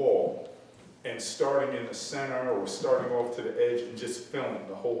or a wall, and starting in the center or starting off to the edge and just filling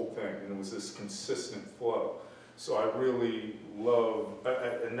the whole thing. And it was this consistent flow. So I really love,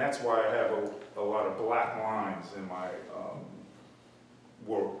 and that's why I have a lot of black lines in my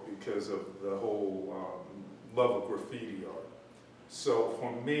work, because of the whole love of graffiti art. So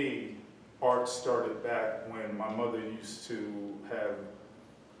for me, art started back when my mother used to have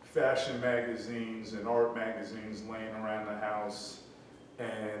fashion magazines and art magazines laying around the house.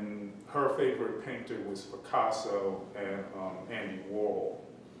 And her favorite painter was Picasso and Andy Warhol.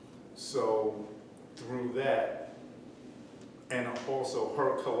 So through that, and also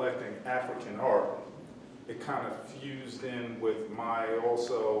her collecting African art, it kind of fused in with my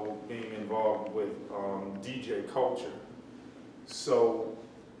also being involved with DJ culture. So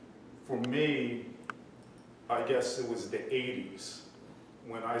for me, I guess it was the 80s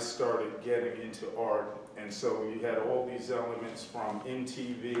when I started getting into art. And so you had all these elements from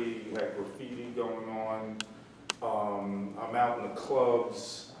MTV, you had graffiti going on, I'm out in the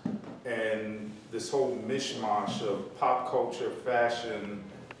clubs, and this whole mishmash of pop culture, fashion,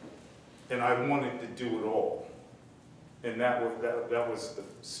 and I wanted to do it all. And that was the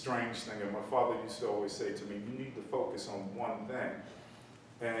strange thing. And my father used to always say to me, you need to focus on one thing.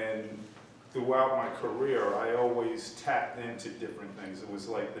 And throughout my career, I always tapped into different things. It was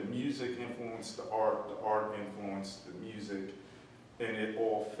like the music influenced the art influenced the music, and it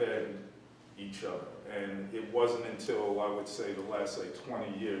all fed each other. And it wasn't until, I would say, the last,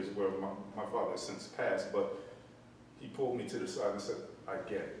 20 years, where my father has since passed, but he pulled me to the side and said, I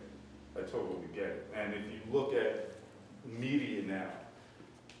get it. I totally get it. And if you look at media now,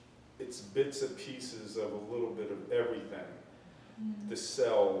 it's bits and pieces of a little bit of everything to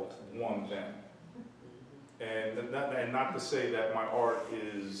sell one thing. And not to say that my art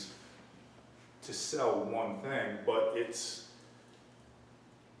is to sell one thing, but it's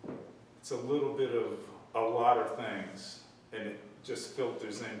a little bit of a lot of things, and it just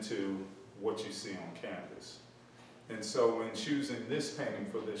filters into what you see on canvas. And so when choosing this painting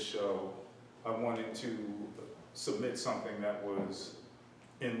for this show, I wanted to submit something that was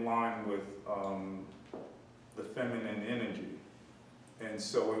in line with the feminine energy. And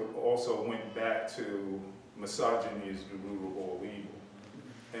so it also went back to misogyny is the root of all evil.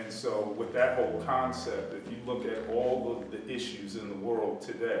 And so with that whole concept, if you look at all of the issues in the world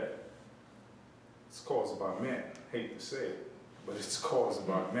today, it's caused by men. I hate to say it, but it's caused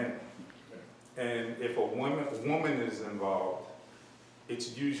by men. And if a woman is involved,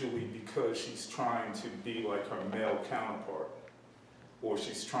 it's usually because she's trying to be like her male counterpart, or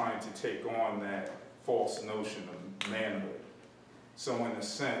she's trying to take on that false notion of manhood. So in a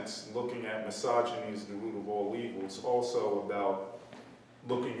sense, looking at misogyny as the root of all evil, it's also about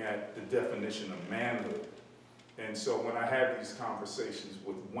looking at the definition of manhood. And so when I have these conversations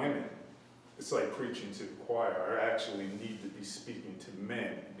with women, it's like preaching to the choir. I actually need to be speaking to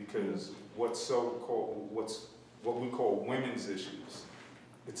men, because what we call women's issues,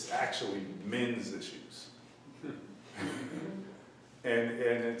 it's actually men's issues. and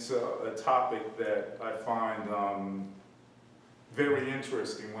it's a topic that I find very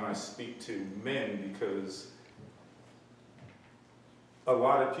interesting when I speak to men, because a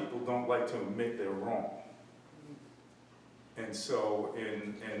lot of people don't like to admit they're wrong. And so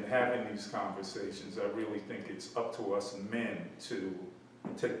in having these conversations, I really think it's up to us men to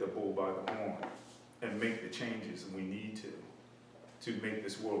take the bull by the horn and make the changes we need to make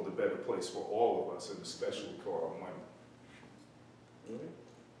this world a better place for all of us, and especially for our women.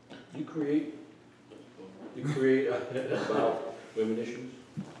 You create about women issues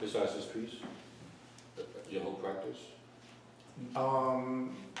besides this piece? Your whole practice?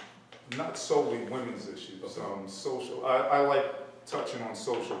 Not solely women's issues. Social. I like touching on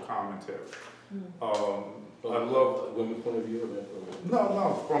social commentary. I love women's point of view.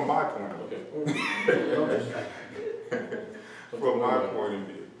 No, from my point of view. From my point of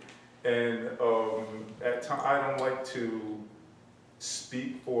view, and at times I don't like to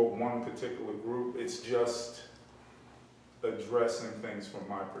speak for one particular group. It's just addressing things from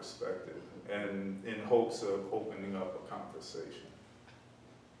my perspective, and in hopes of opening up a conversation.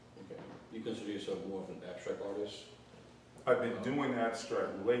 Okay. You consider yourself more of an abstract artist? I've been doing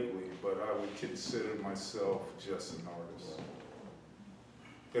abstract lately, but I would consider myself just an artist.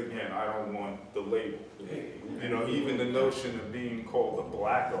 again, I don't want the label. You know, even the notion of being called a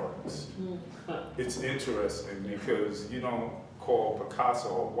black artist, it's interesting because you don't call Picasso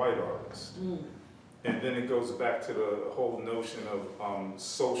a white artist. And then it goes back to the whole notion of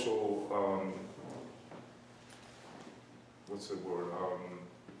social, what's the word?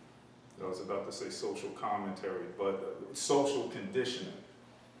 I was about to say social commentary, but social conditioning.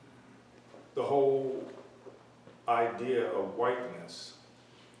 The whole idea of whiteness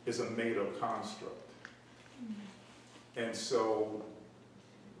is a made-up construct. And so,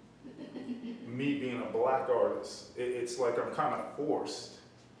 me being a black artist, it's like I'm kind of forced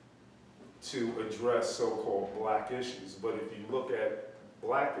to address so-called black issues. But if you look at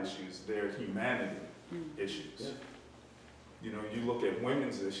black issues, they're humanity issues. Yeah. You know, you look at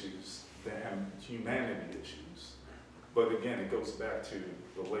women's issues, they have humanity issues. But again, it goes back to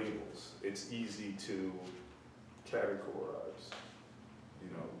the labels. It's easy to categorize, you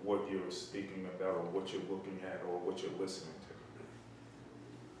know, what you're speaking about or what you're looking at or what you're listening to.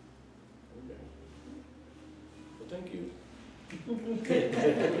 Okay. Well, thank you. one more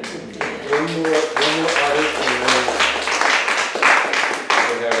artist, and then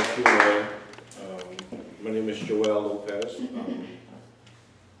we'll have a few more. My name is Joel Lopez.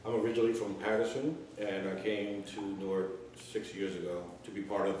 I'm originally from Patterson, and I came to Newark 6 years ago to be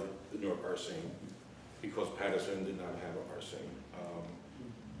part of the Newark art scene because Patterson did not have an art scene.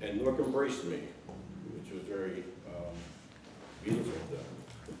 And Newark embraced me, which was very beautiful of them.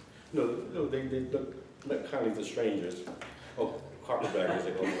 No, they look not kindly to strangers. Oh, carpetbaggers,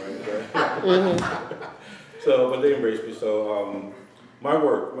 they call them, right? So, but they embraced me. So, my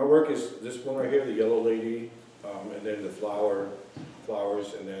work is this one right here, the yellow lady, and then the flowers,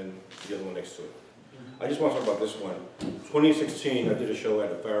 and then the other one next to it. I just want to talk about this one. 2016, I did a show at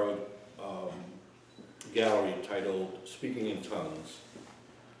the Farrow Gallery titled "Speaking in Tongues,"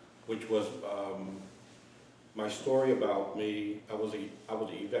 which was my story about me. I was an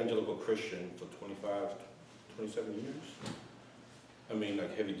evangelical Christian for 27 years. I mean,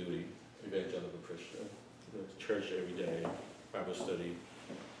 like heavy duty evangelical Christian. Church every day, Bible study.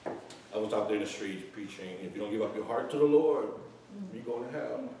 I was out there in the streets preaching, if you don't give up your heart to the Lord, you're going to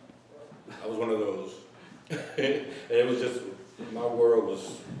hell. I was one of those. And it was just, my world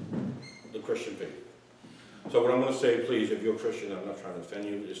was the Christian faith. So what I'm going to say, please, if you're a Christian, I'm not trying to offend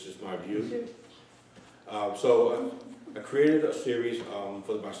you, it's just my view. So I created a series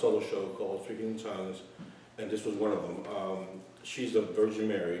for my solo show called Speaking in Tongues, and this was one of them. She's a Virgin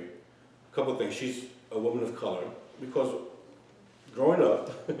Mary. A couple of things. She's a woman of color, because growing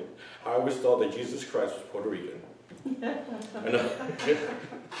up, I always thought that Jesus Christ was Puerto Rican.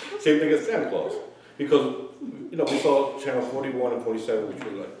 Same thing as Santa Claus. Because, you know, we saw Channel 41 and 47, which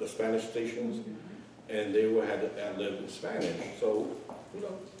were like the Spanish stations, and they had to ad-lib in Spanish. So, you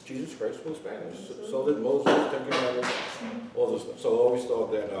know, Jesus Christ was Spanish. So did Moses, Ten Commandments, all this stuff. So I always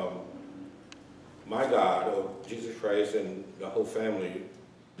thought that my God, or Jesus Christ, and the whole family,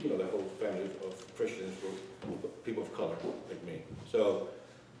 you know, the whole family of Christians were people of color, like me. So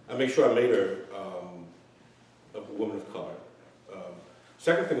I make sure I made her a woman of color.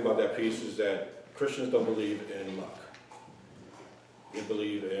 Second thing about that piece is that Christians don't believe in luck. They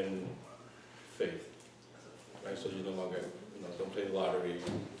believe in faith, right? So you no longer, you know, don't play the lottery,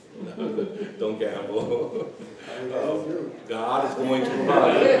 don't gamble. God is going to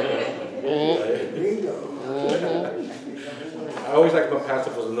provide. I always liked my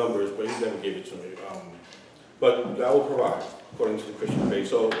pastor for the numbers, but he never gave it to me. But God will provide, according to the Christian faith.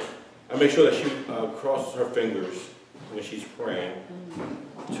 So I make sure that she crosses her fingers when she's praying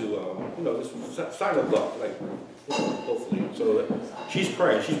to, you know, this sign of luck, like, hopefully. So she's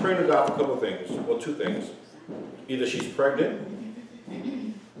praying. She's praying to God for a couple of things, well, two things. Either she's pregnant,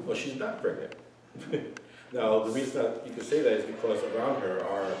 or she's not pregnant. Now, the reason that you can say that is because around her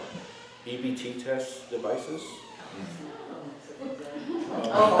are EBT test devices.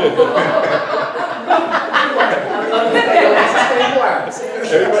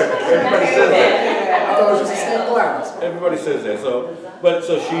 Everybody says that. I thought it was just a stained glass. Everybody says that.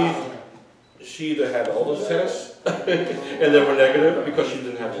 So she either had all those tests and they were negative because she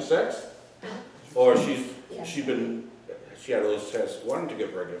didn't have the sex, or she had those tests wanting to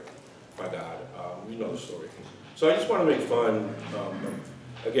get pregnant. My God, you know the story. So I just want to make fun.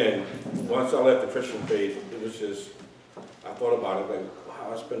 Again, once I left the Christian faith, it was just, I thought about it like,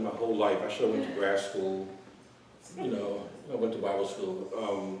 wow, I spent my whole life, I should have went to grad school, you know, I went to Bible school,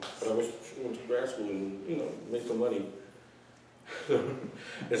 but I went to grad school and, you know, made some money.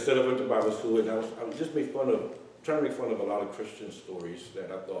 Instead of went to Bible school, and I was just trying to make fun of a lot of Christian stories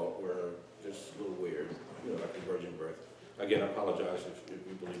that I thought were just a little weird, you know, like the virgin birth. Again, I apologize if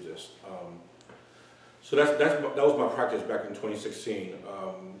you believe So that was my practice back in 2016.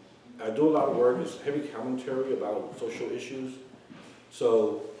 I do a lot of work, it's heavy commentary about social issues.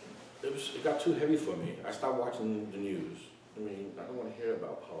 So it got too heavy for me. I stopped watching the news. I mean, I don't want to hear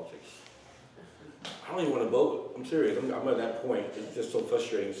about politics. I don't even want to vote. I'm serious. I'm at that point. It's just so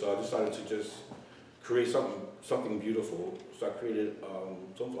frustrating. So I decided to just create something beautiful. So I created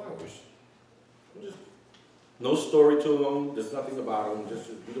some flowers. Just no story to them. There's nothing about them.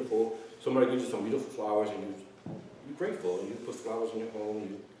 Just beautiful. Somebody gives you some beautiful flowers, and you're grateful. And you put flowers in your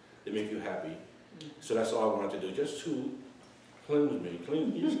home. They make you happy. So that's all I wanted to do. Just to cleanse me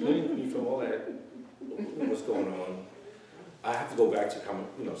from all that. What's going on? I have to go back to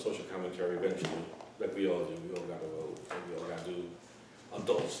social commentary eventually, like we all do. We all gotta vote. We all gotta do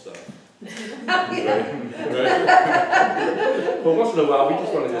adult stuff. Right? But once in a while, we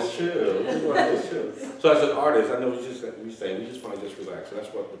just want to just chill. So as an artist, I know we just want to just relax. So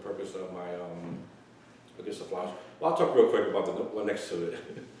that's what the purpose of my the flowers. Well, I'll talk real quick about the one next to it.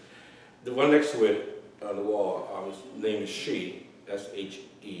 The one next to it on the wall, his name is She. That's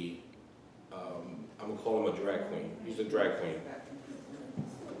H-E. I'm gonna call him a drag queen. He's a drag queen.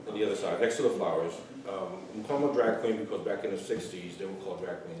 On the other side, next to the flowers. I'm calling him a drag queen because back in the 60s, they were called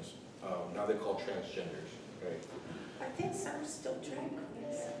drag queens. Now they're called transgenders, right? I think some are still drag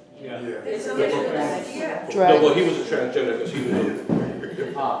queens. Yeah. There's a yeah. Drag. No, well, he was a transgender because he was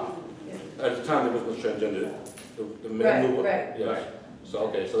at the time there was no transgender. The men were, Right. Yes. So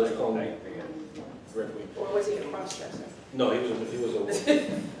okay, so let's call him drag queen. Or was he a cross-dresser? No, he was a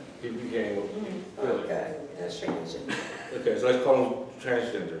he became really. Okay, that's transgender. Okay, so let's call him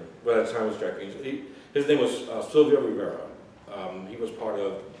transgender, but at the time it was drag queen. His name was Sylvia Rivera. He was part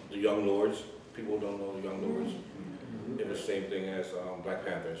of the Young Lords. People don't know the Young Lords. It was the same thing as Black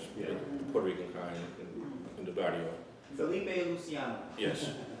Panthers, the Puerto Rican kind in the barrio. Felipe Luciano. Yes,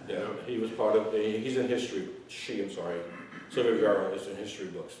 yeah, he was part of, he's in history, Sylvia Rivera is in history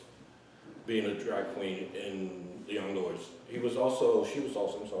books, being a drag queen in the Young Lords. She was also,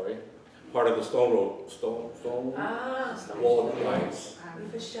 part of the Stonewall Alliance. We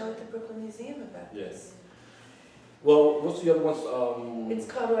have a show at the Brooklyn Museum about this. Well, what's the other ones? It's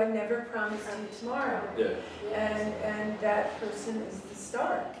called I Never Promised You Tomorrow. Yeah. And that person is the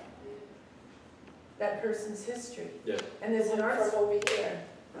star. That person's history. Yeah. And there's an art. From over here.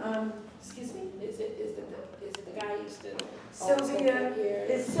 Excuse me? Is it the guy who used to Sylvia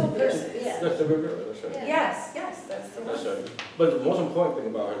is Sylvia. Yeah. That's the Rivera, that's right. Yes, that's the That's one. right. But the most important thing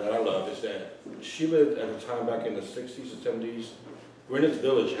about her that I love is that she lived at a time back in the 60s and 70s. Greenwich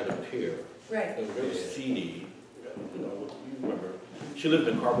Village had a pier. Right. It was very seedy. You remember. She lived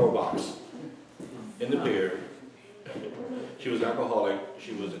in a cardboard box in the pier. She was alcoholic.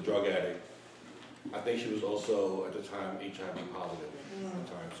 She was a drug addict. I think she was also, at the time, HIV positive at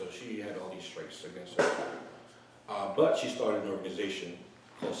the time. So she had all these strikes against her. But she started an organization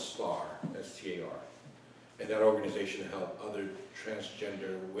called STAR, S-T-A-R. And that organization helped other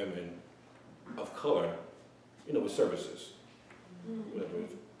transgender women of color, with services. Whatever,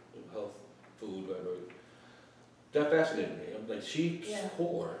 health, food, whatever. That fascinated me. I'm like, she's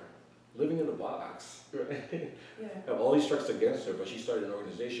poor, living in a box, right? Have all these strikes against her, but she started an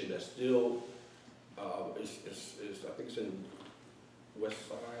organization that still I think it's in west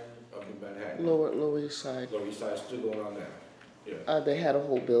side of Manhattan. Lower East Side. Lower East Side, still going on now. Yeah. They had a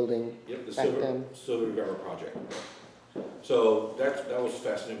whole building. Yep, the back then. Silver Rivera Project. So that was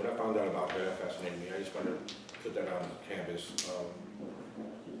fascinating. When I found out about her, that fascinated me. I just wanted to put that on canvas,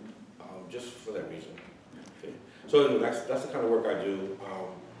 just for that reason. Okay. So anyway, that's the kind of work I do.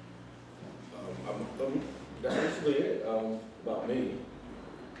 That's basically it about me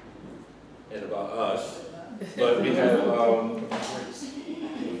and about us. But we have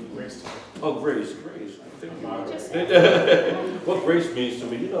Grace. What grace means to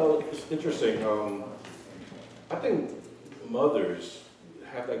me, it's interesting. I think mothers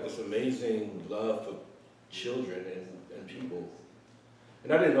have like this amazing love for children and people.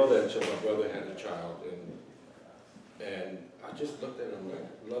 And I didn't know that until my brother had a child, and I just looked at him like,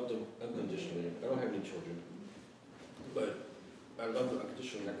 loved them unconditionally. I don't have any children, but I love them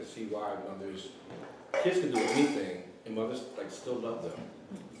unconditionally. I can see why kids can do anything, and mothers like still love them.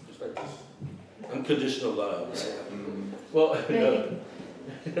 Just like this unconditional love. Right? Well, okay.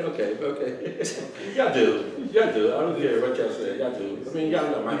 Y'all do. I don't care what y'all say. Y'all do. I mean, y'all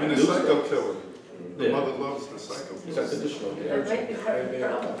know my Even the psycho killer. The mother loves the psycho killer. It's unconditional. That might be part of the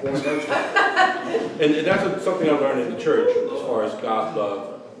problem. And that's something I learned in the church as far as God's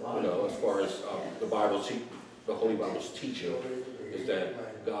love, as far as the Holy Bible's teaching, is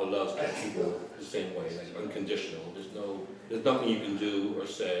that God loves people the same way, like unconditional. There's nothing you can do or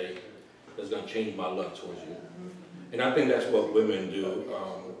say that's going to change my love towards you. And I think that's what women do.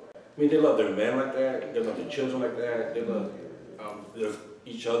 I mean, they love their men like that. They love their children like that. They love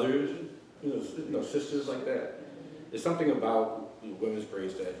each other's, sisters like that. There's something about women's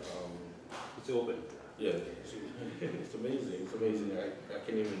grace that It's open. yeah, it's amazing. It's amazing. I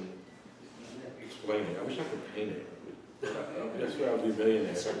can't even explain it. I wish I could paint it. That's where I'll be a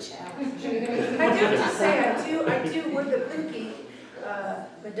millionaire. I do have to say, I do with the Pookie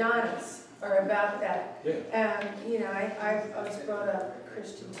Madonnas are about that. Yeah. I was brought up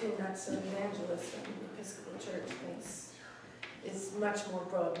Christian too, not so evangelist. I mean, the Episcopal Church is much more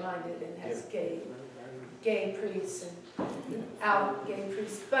broad-minded and has gay priests and out gay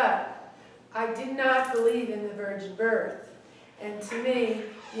priests. But I did not believe in the virgin birth. And to me,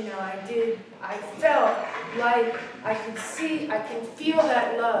 I felt like I can feel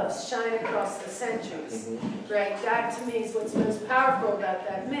that love shine across the centuries, right? That to me is what's most powerful about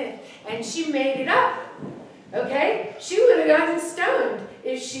that myth. And she made it up, okay? She would have gotten stoned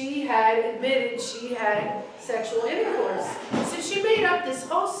if she had admitted she had sexual intercourse. So she made up this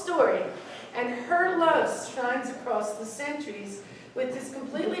whole story, and her love shines across the centuries with this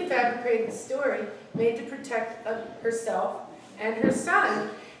completely fabricated story made to protect herself and her son.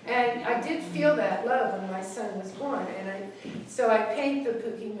 And I did feel that love when my son was born. And so I paint the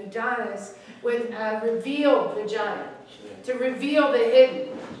Pookie Madonnas with a revealed vagina, to reveal the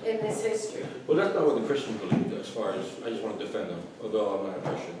hidden in this history. Well, that's not what the Christians believe, as far as, I just want to defend them, although I'm not a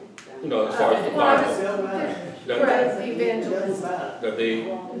Christian. As far as the Bible. Right, the evangelism. That they,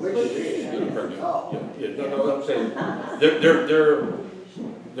 you're pregnant. Yeah, no, I'm saying,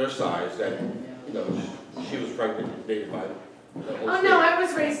 their sides, that, she was pregnant, dated by Oh no, I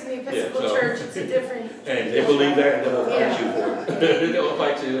was raised in the Episcopal Church. It's a different. And they believe that, and they'll fight you for it. They'll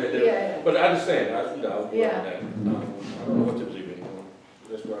fight you. And Yeah. But I understand. I that. I don't know what to believe in.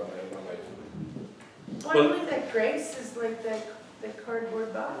 That's where I'm at in my life. Well, I believe that grace is like that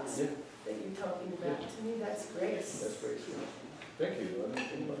cardboard box that you're talking about. To me, that's grace. That's grace. Yeah. Thank you. I didn't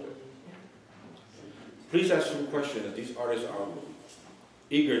think about that. Please ask some questions. These artists are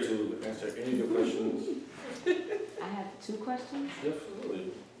eager to answer any of your questions. I have 2 questions.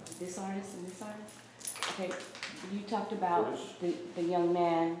 Absolutely. This artist and this artist. Okay, you talked about the young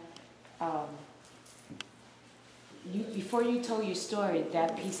man. Before you told your story,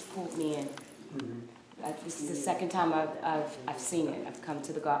 that piece pulled me in. This is the second time I've seen it. I've come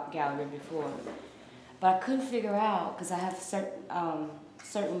to the gallery before, but I couldn't figure out, because I have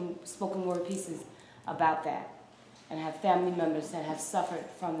certain spoken word pieces about that, and I have family members that have suffered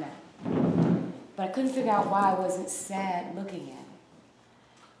from that. But I couldn't figure out why I wasn't sad looking at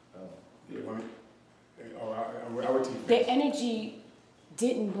it. The energy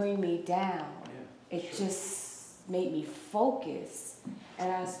didn't bring me down. It just made me focus. And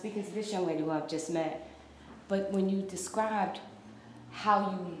I was speaking to this young lady who I've just met. But when you described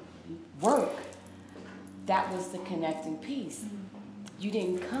how you work, that was the connecting piece. You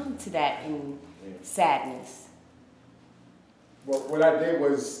didn't come to that in sadness. Well, what I did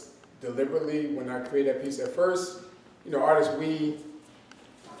was, deliberately, when I created that piece, at first, artists, we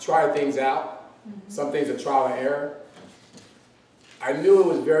try things out. Some things are trial and error. I knew it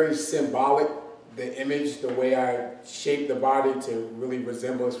was very symbolic, the image, the way I shaped the body to really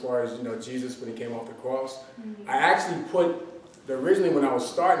resemble, as far as, Jesus when he came off the cross. I actually originally when I was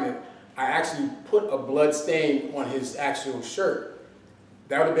starting it, I actually put a blood stain on his actual shirt.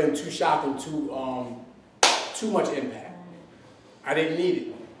 That would have been too shocking, too much impact. I didn't need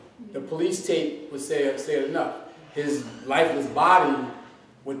it. The police tape would say it enough. His lifeless body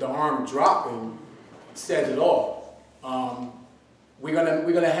with the arm dropping says it all. We're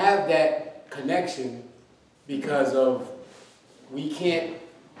gonna have that connection because we can't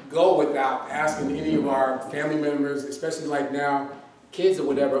go without asking any of our family members, especially like now, kids or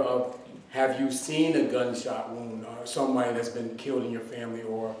whatever, have you seen a gunshot wound or somebody that's been killed in your family,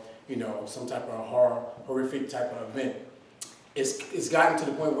 or some type of horrific type of event. It's gotten to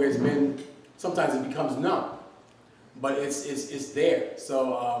the point where sometimes it becomes numb, but it's there.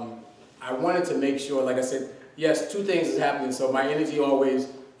 So I wanted to make sure, like I said, yes, 2 things is happening. So my energy always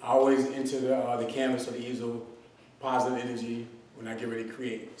into the canvas or the easel, positive energy when I get ready to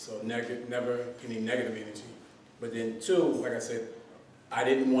create. So never any negative energy. But then 2, like I said, I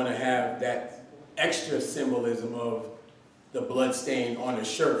didn't want to have that extra symbolism of the blood stain on the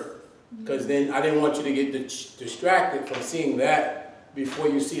shirt. Because then I didn't want you to get distracted from seeing that before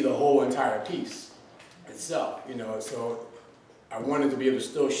you see the whole entire piece itself, So I wanted to be able to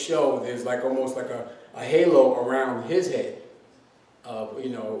still show there's like almost like a halo around his head,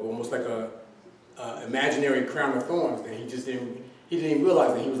 almost like a imaginary crown of thorns that he he didn't even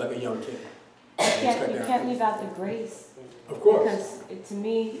realize that he was like a young kid. You can't leave out the grace. Of course. Because to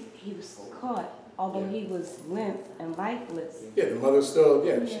me, he was caught, although he was limp and lifeless. Yeah, the mother still,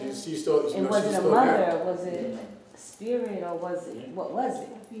 she's still, And was it a mother, or was it a spirit, or was it, what was it?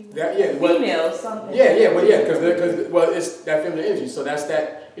 Female, something. Because it's that feminine energy. So that's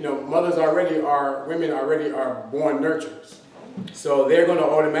that, mothers women already are born nurturers. So they're going to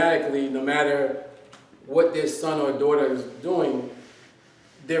automatically, no matter what their son or daughter is doing,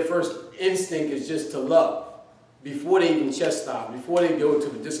 their first instinct is just to love. Before they even chastise, before they go to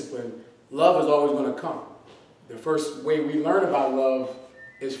the discipline, love is always going to come. The first way we learn about love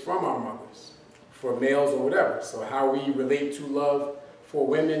is from our mothers, for males or whatever. So how we relate to love for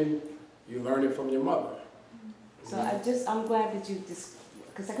women, you learn it from your mother. So I'm glad that you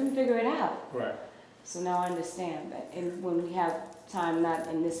because I couldn't figure it out. Right. So now I understand that. And when we have time, not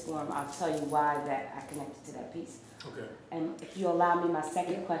in this form, I'll tell you why that I connected to that piece. Okay. And if you allow me my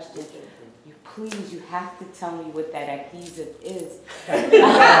second question, you have to tell me what that adhesive is. I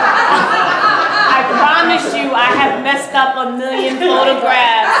promise you I have messed up 1 million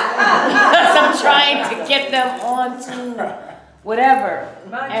photographs because I'm trying to get them onto whatever.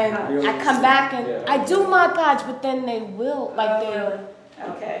 And I come back and I do montage, but then they will, like they'll.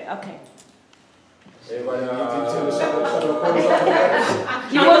 Okay. Everybody,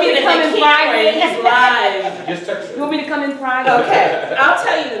 You want me to come in Friday? He's live. just text You want me to come in Friday? Okay, I'll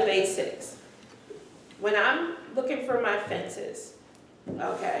tell you the basics. When I'm looking for my fences,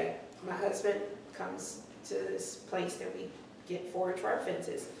 okay, my husband comes to this place that we get forage for our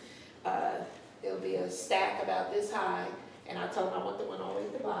fences. It'll be a stack about this high, and I tell him I want the one all the way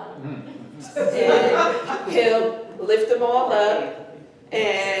at the bottom. And he'll lift them all up,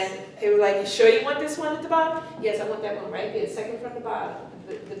 and he'll be like, "You sure you want this one at the bottom?" "Yes, I want that one right there, second from the bottom,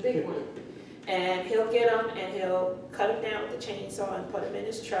 the big one." And he'll get them and he'll cut them down with the chainsaw and put them in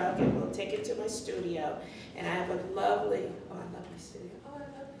his truck, and we'll take it to my studio. And I have a lovely, I love my studio.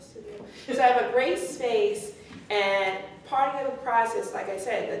 So I have a great space, and part of the process, like I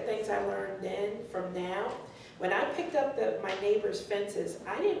said, the things I learned then from now, when I picked up my neighbor's fences,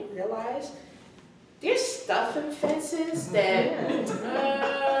 I didn't realize there's stuff in fences that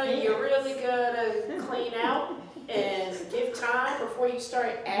you're really gonna clean out and give time before you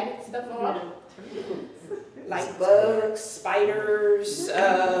start adding stuff on. Like bugs, spiders,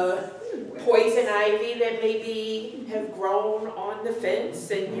 poison ivy that maybe have grown on the fence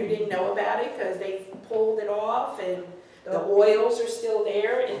and you didn't know about it because they pulled it off and the oils are still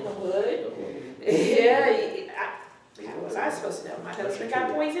there in the wood. How was I supposed to know? My husband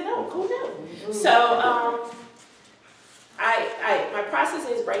got poison oak, who knew? So my process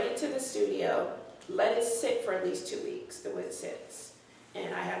is bring it to the studio, let it sit for at least 2 weeks, the wood sits.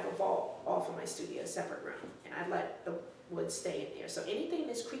 And I have a vault off of my studio, a separate room, and I let the wood stay in there. So anything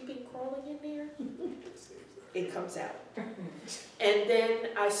that's creeping, crawling in there, it comes out. And then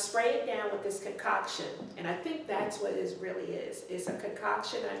I spray it down with this concoction, and I think that's what it really is. It's a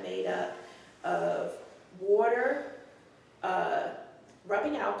concoction I made up of water,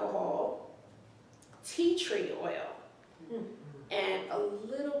 rubbing alcohol, tea tree oil, and a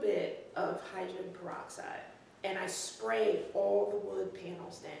little bit of hydrogen peroxide. And I sprayed all the wood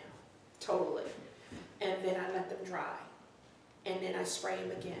panels down, totally. And then I let them dry. And then I spray them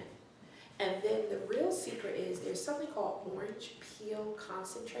again. And then the real secret is there's something called orange peel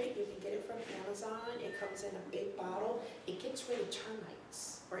concentrate. You can get it from Amazon. It comes in a big bottle. It gets rid of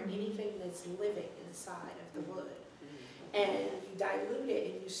termites or anything that's living inside of the wood. And you dilute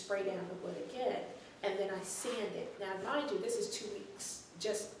it and you spray down the wood again. And then I sand it. Now, mind you, this is 2 weeks,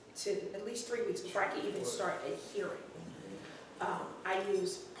 just to at least 3 weeks before I can even start adhering. I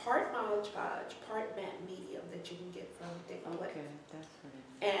use part Mod Podge, part matte medium that you can get from Dick Blick. Okay, that's what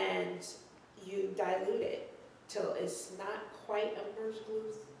it And you dilute it till it's not quite a merged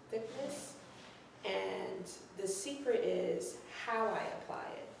glue thickness. And the secret is how I apply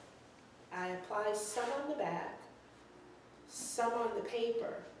it. I apply some on the back, some on the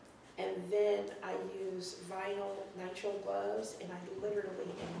paper, and then I use vinyl nitrile gloves, and I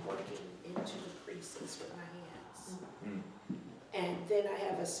literally am working into the creases with my hands. And then I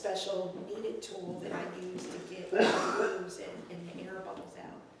have a special kneaded tool that I use to get the grooves and the air bubbles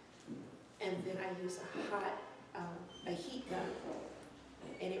out. And then I use a heat gun,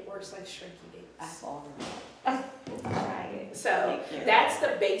 and it works like shrinky dinks. I've already tried it. So that's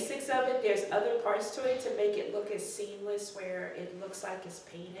the basics of it. There's other parts to it to make it look as seamless, where it looks like it's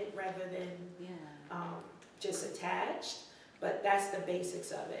painted rather than just attached. But that's the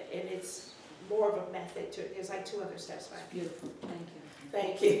basics of it, and it's more of a method to it. There's like 2 other steps. Beautiful. Thank you.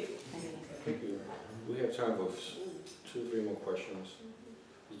 Thank you. Thank you. We have time for 2 or 3 more questions.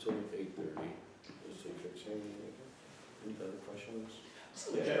 You told me 8:30. Let's see, 15. Any other questions?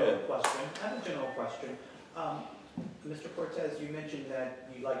 A general question. I have a general question. Mr. Cortez, you mentioned that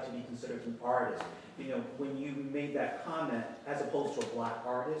you like to be considered an artist. You know, when you made that comment, as opposed to a black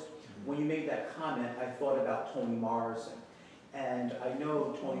artist, when you made that comment, I thought about Toni Morrison. And I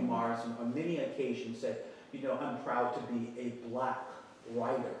know Toni Morrison on many occasions said, you know, I'm proud to be a black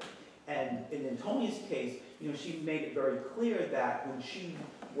writer. And in Toni's case, you know, she made it very clear that when she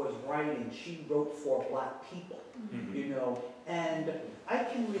was writing, she wrote for black people, you know, and I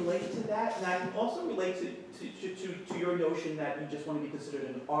can relate to that, and I can also relate to your notion that you just want to be considered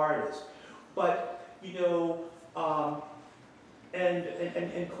an artist. But, you know,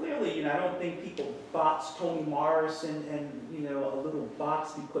 and clearly, you know, I don't think people box Toni Morrison in, you know, a little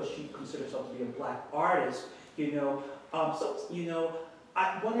box because she considers herself to be a black artist, you know. So, you know,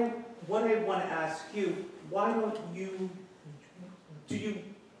 what I want to ask you, why don't you, do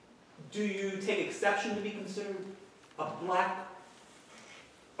you take exception to be considered a black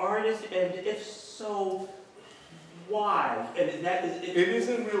artist, and if so, why? And that is it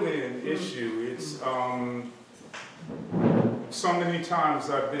isn't really an issue. It's so many times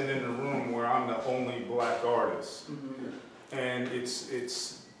I've been in a room where I'm the only black artist, and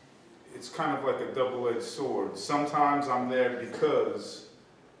it's kind of like a double-edged sword. Sometimes I'm there because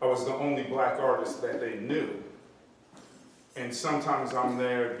I was the only black artist that they knew, and sometimes I'm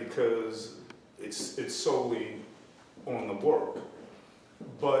there because it's solely on the work.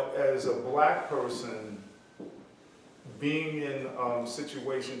 But as a black person, being in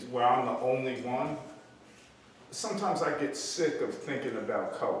situations where I'm the only one, sometimes I get sick of thinking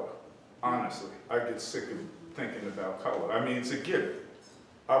about color. Honestly, I get sick of thinking about color. I mean, it's a given.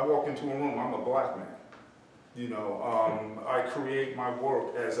 I walk into a room, I'm a black man. You know, I create my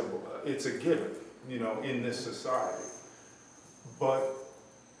work as it's a given, you know, in this society. But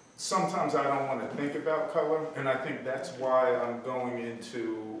sometimes I don't want to think about color, and I think that's why I'm going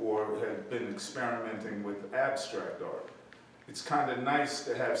into, or have been experimenting with abstract art. It's kind of nice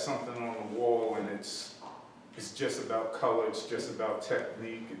to have something on the wall and it's just about color, it's just about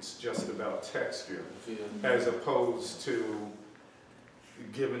technique, it's just about texture, as opposed to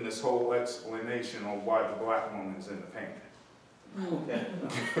giving this whole explanation on why the black woman's in the painting.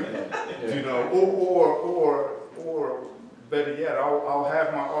 okay. You know, or better yet, I'll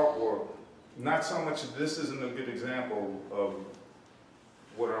have my artwork. Not so much, this isn't a good example of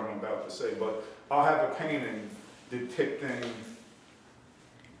what I'm about to say, but I'll have a painting depicting,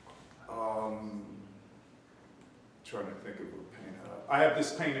 trying to think of a painting. I have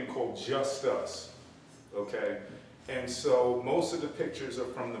this painting called Just Us, okay? And so most of the pictures are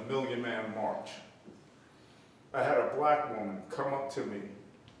from the Million Man March. I had a black woman come up to me,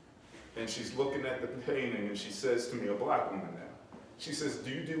 and she's looking at the painting, and she says to me, a black woman now, she says, do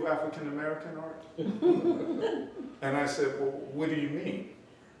you do African American art? And I said, well, what do you mean?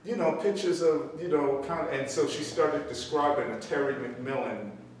 You know, pictures of, you know, and so she started describing a Terry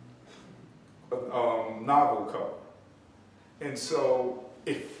McMillan novel cover. And so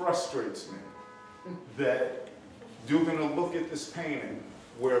it frustrates me that you're gonna look at this painting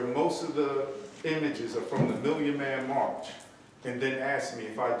where most of the images are from the Million Man March and then ask me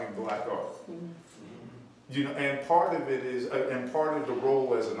if I do black art. You know, and part of it is, and part of the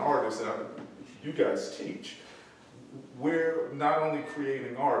role as an artist, and you guys teach, we're not only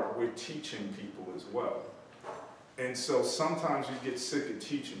creating art, we're teaching people as well. And so sometimes you get sick of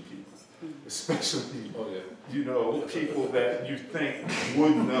teaching people, especially, you know, people that you think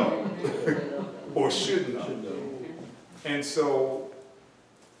would know or should know. And so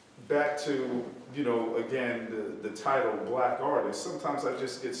back to, you know, again, the title, Black Artist, sometimes I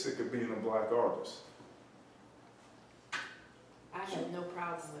just get sick of being a black artist. I have no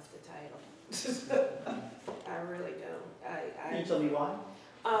problem with the title. I really don't. Can you tell me why?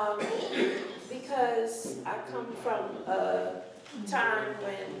 Because I come from a time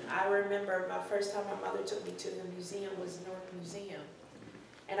when I remember my first time my mother took me to the museum was North Museum,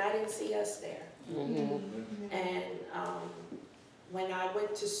 and I didn't see us there. And when I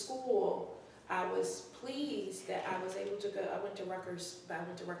went to school, I was pleased that I was able to go. I went to Rutgers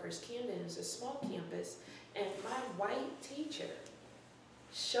Camden. It was a small campus, and my white teacher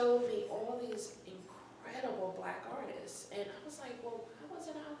showed me all these incredible black artists, and I was like, well, how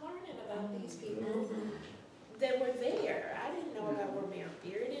wasn't I learning about these people that were there? I didn't know about Romare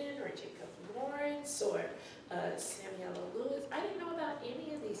Bearden or Jacob Lawrence or Samuel Lewis. I didn't know about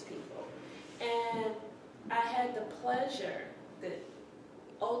any of these people, and I had the pleasure, the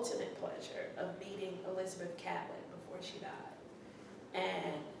ultimate pleasure, of meeting Elizabeth Catlett before she died,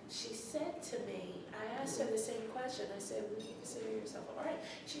 and she said to me, I asked her the same question. I said, would you consider yourself an artist?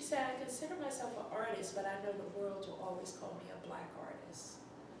 She said, I consider myself an artist, but I know the world will always call me a black artist.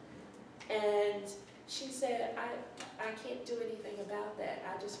 And she said, I can't do anything about that.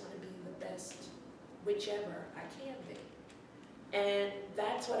 I just want to be the best, whichever I can be. And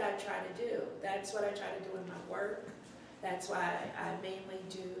that's what I try to do. That's what I try to do in my work. That's why I mainly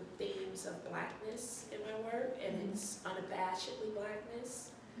do themes of blackness in my work, and it's unabashedly blackness.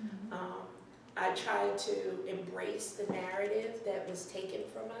 I try to embrace the narrative that was taken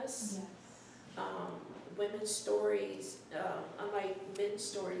from us. Yes. Women's stories, unlike men's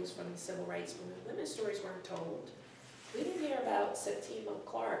stories from the civil rights movement, women's stories weren't told. We didn't hear about Septima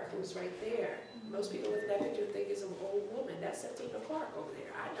Clark, who was right there. Most people look at that picture and think it's an old woman. That's Septima Clark over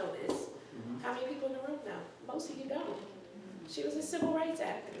there. I know this. How many people in the room know? Most of you don't. She was a civil rights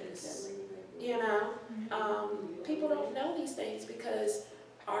activist. You know, people don't know these things because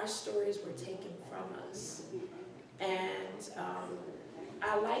our stories were taken from us. And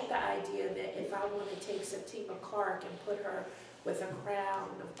I like the idea that if I want to take Septima Clark and put her with a crown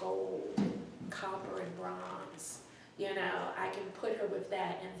of gold, and copper and bronze, you know, I can put her with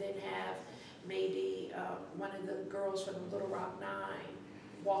that and then have maybe one of the girls from the Little Rock Nine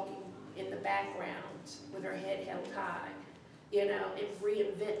walking in the background with her head held high, you know, and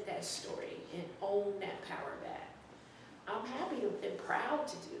reinvent that story and own that power back. I'm happy and proud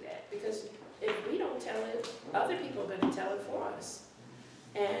to do that because if we don't tell it, other people are going to tell it for us.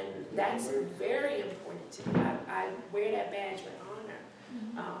 And that's very important to me. I wear that badge with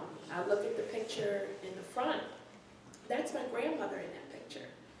honor. I look at the picture in the front. That's my grandmother in that picture.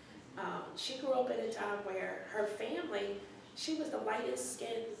 She grew up at a time where her family, she was the lightest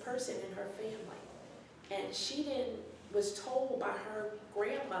skinned person in her family. And she was told by her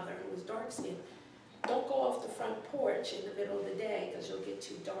grandmother, who was dark skinned, don't go off the front porch in the middle of the day because you'll get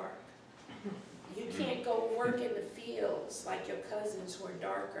too dark. You can't go work in the fields like your cousins who are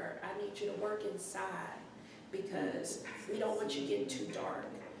darker. I need you to work inside because we don't want you getting too dark.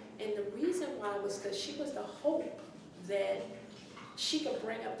 And the reason why was because she was the hope that she could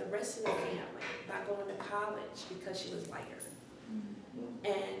bring up the rest of the family by going to college because she was lighter.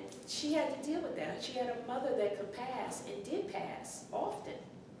 And she had to deal with that. She had a mother that could pass and did pass often.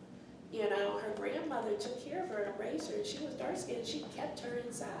 You know, her grandmother took care of her and raised her, and she was dark-skinned. She kept her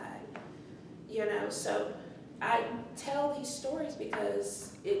inside. You know, so I tell these stories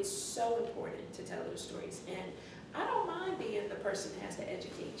because it's so important to tell those stories. And I don't mind being the person that has to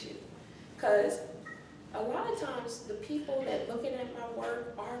educate you. Because a lot of times the people that looking at my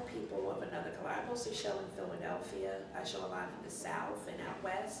work are people of another color. I mostly show in Philadelphia. I show a lot in the South and out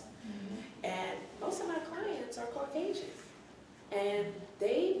West. And most of my clients are Caucasian. And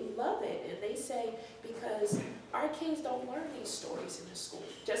they love it, and they say, because our kids don't learn these stories in the school.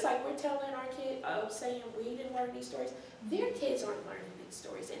 Just like we're telling our kids, saying we didn't learn these stories, their kids aren't learning these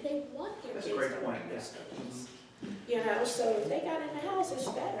stories, and they want their kids to learn these stories. You know, so if they got in the house, it's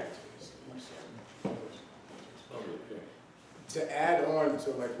better. To add on to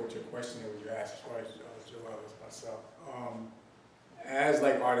like what your question was, you asked as far as Joel as myself, as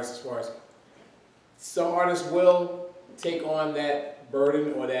like artists, as far as some artists will take on that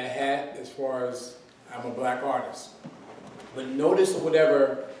burden or that hat as far as I'm a black artist. But notice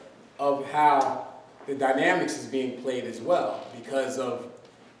whatever of how the dynamics is being played as well, because of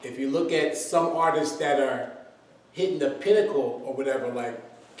if you look at some artists that are hitting the pinnacle or whatever, like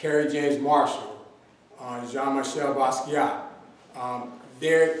Kerry James Marshall, Jean-Michel Basquiat,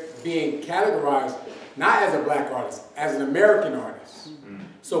 they're being categorized not as a black artist, as an American artist.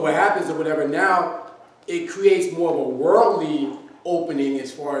 So what happens or whatever now, it creates more of a worldly opening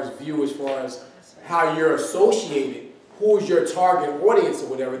as far as view, as far as how you're associated, who's your target audience or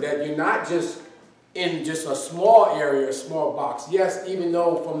whatever, that you're not just in just a small area, a small box. Yes, even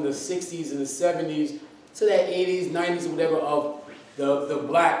though from the 60s and the 70s to that 80s, 90s or whatever of the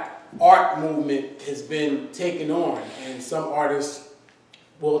black art movement has been taken on, and some artists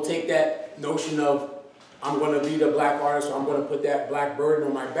will take that notion of I'm going to be the black artist, or I'm going to put that black burden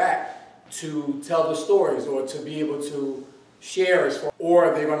on my back to tell the stories or to be able to share,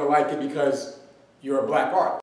 or they're going to like it because you're a black artist.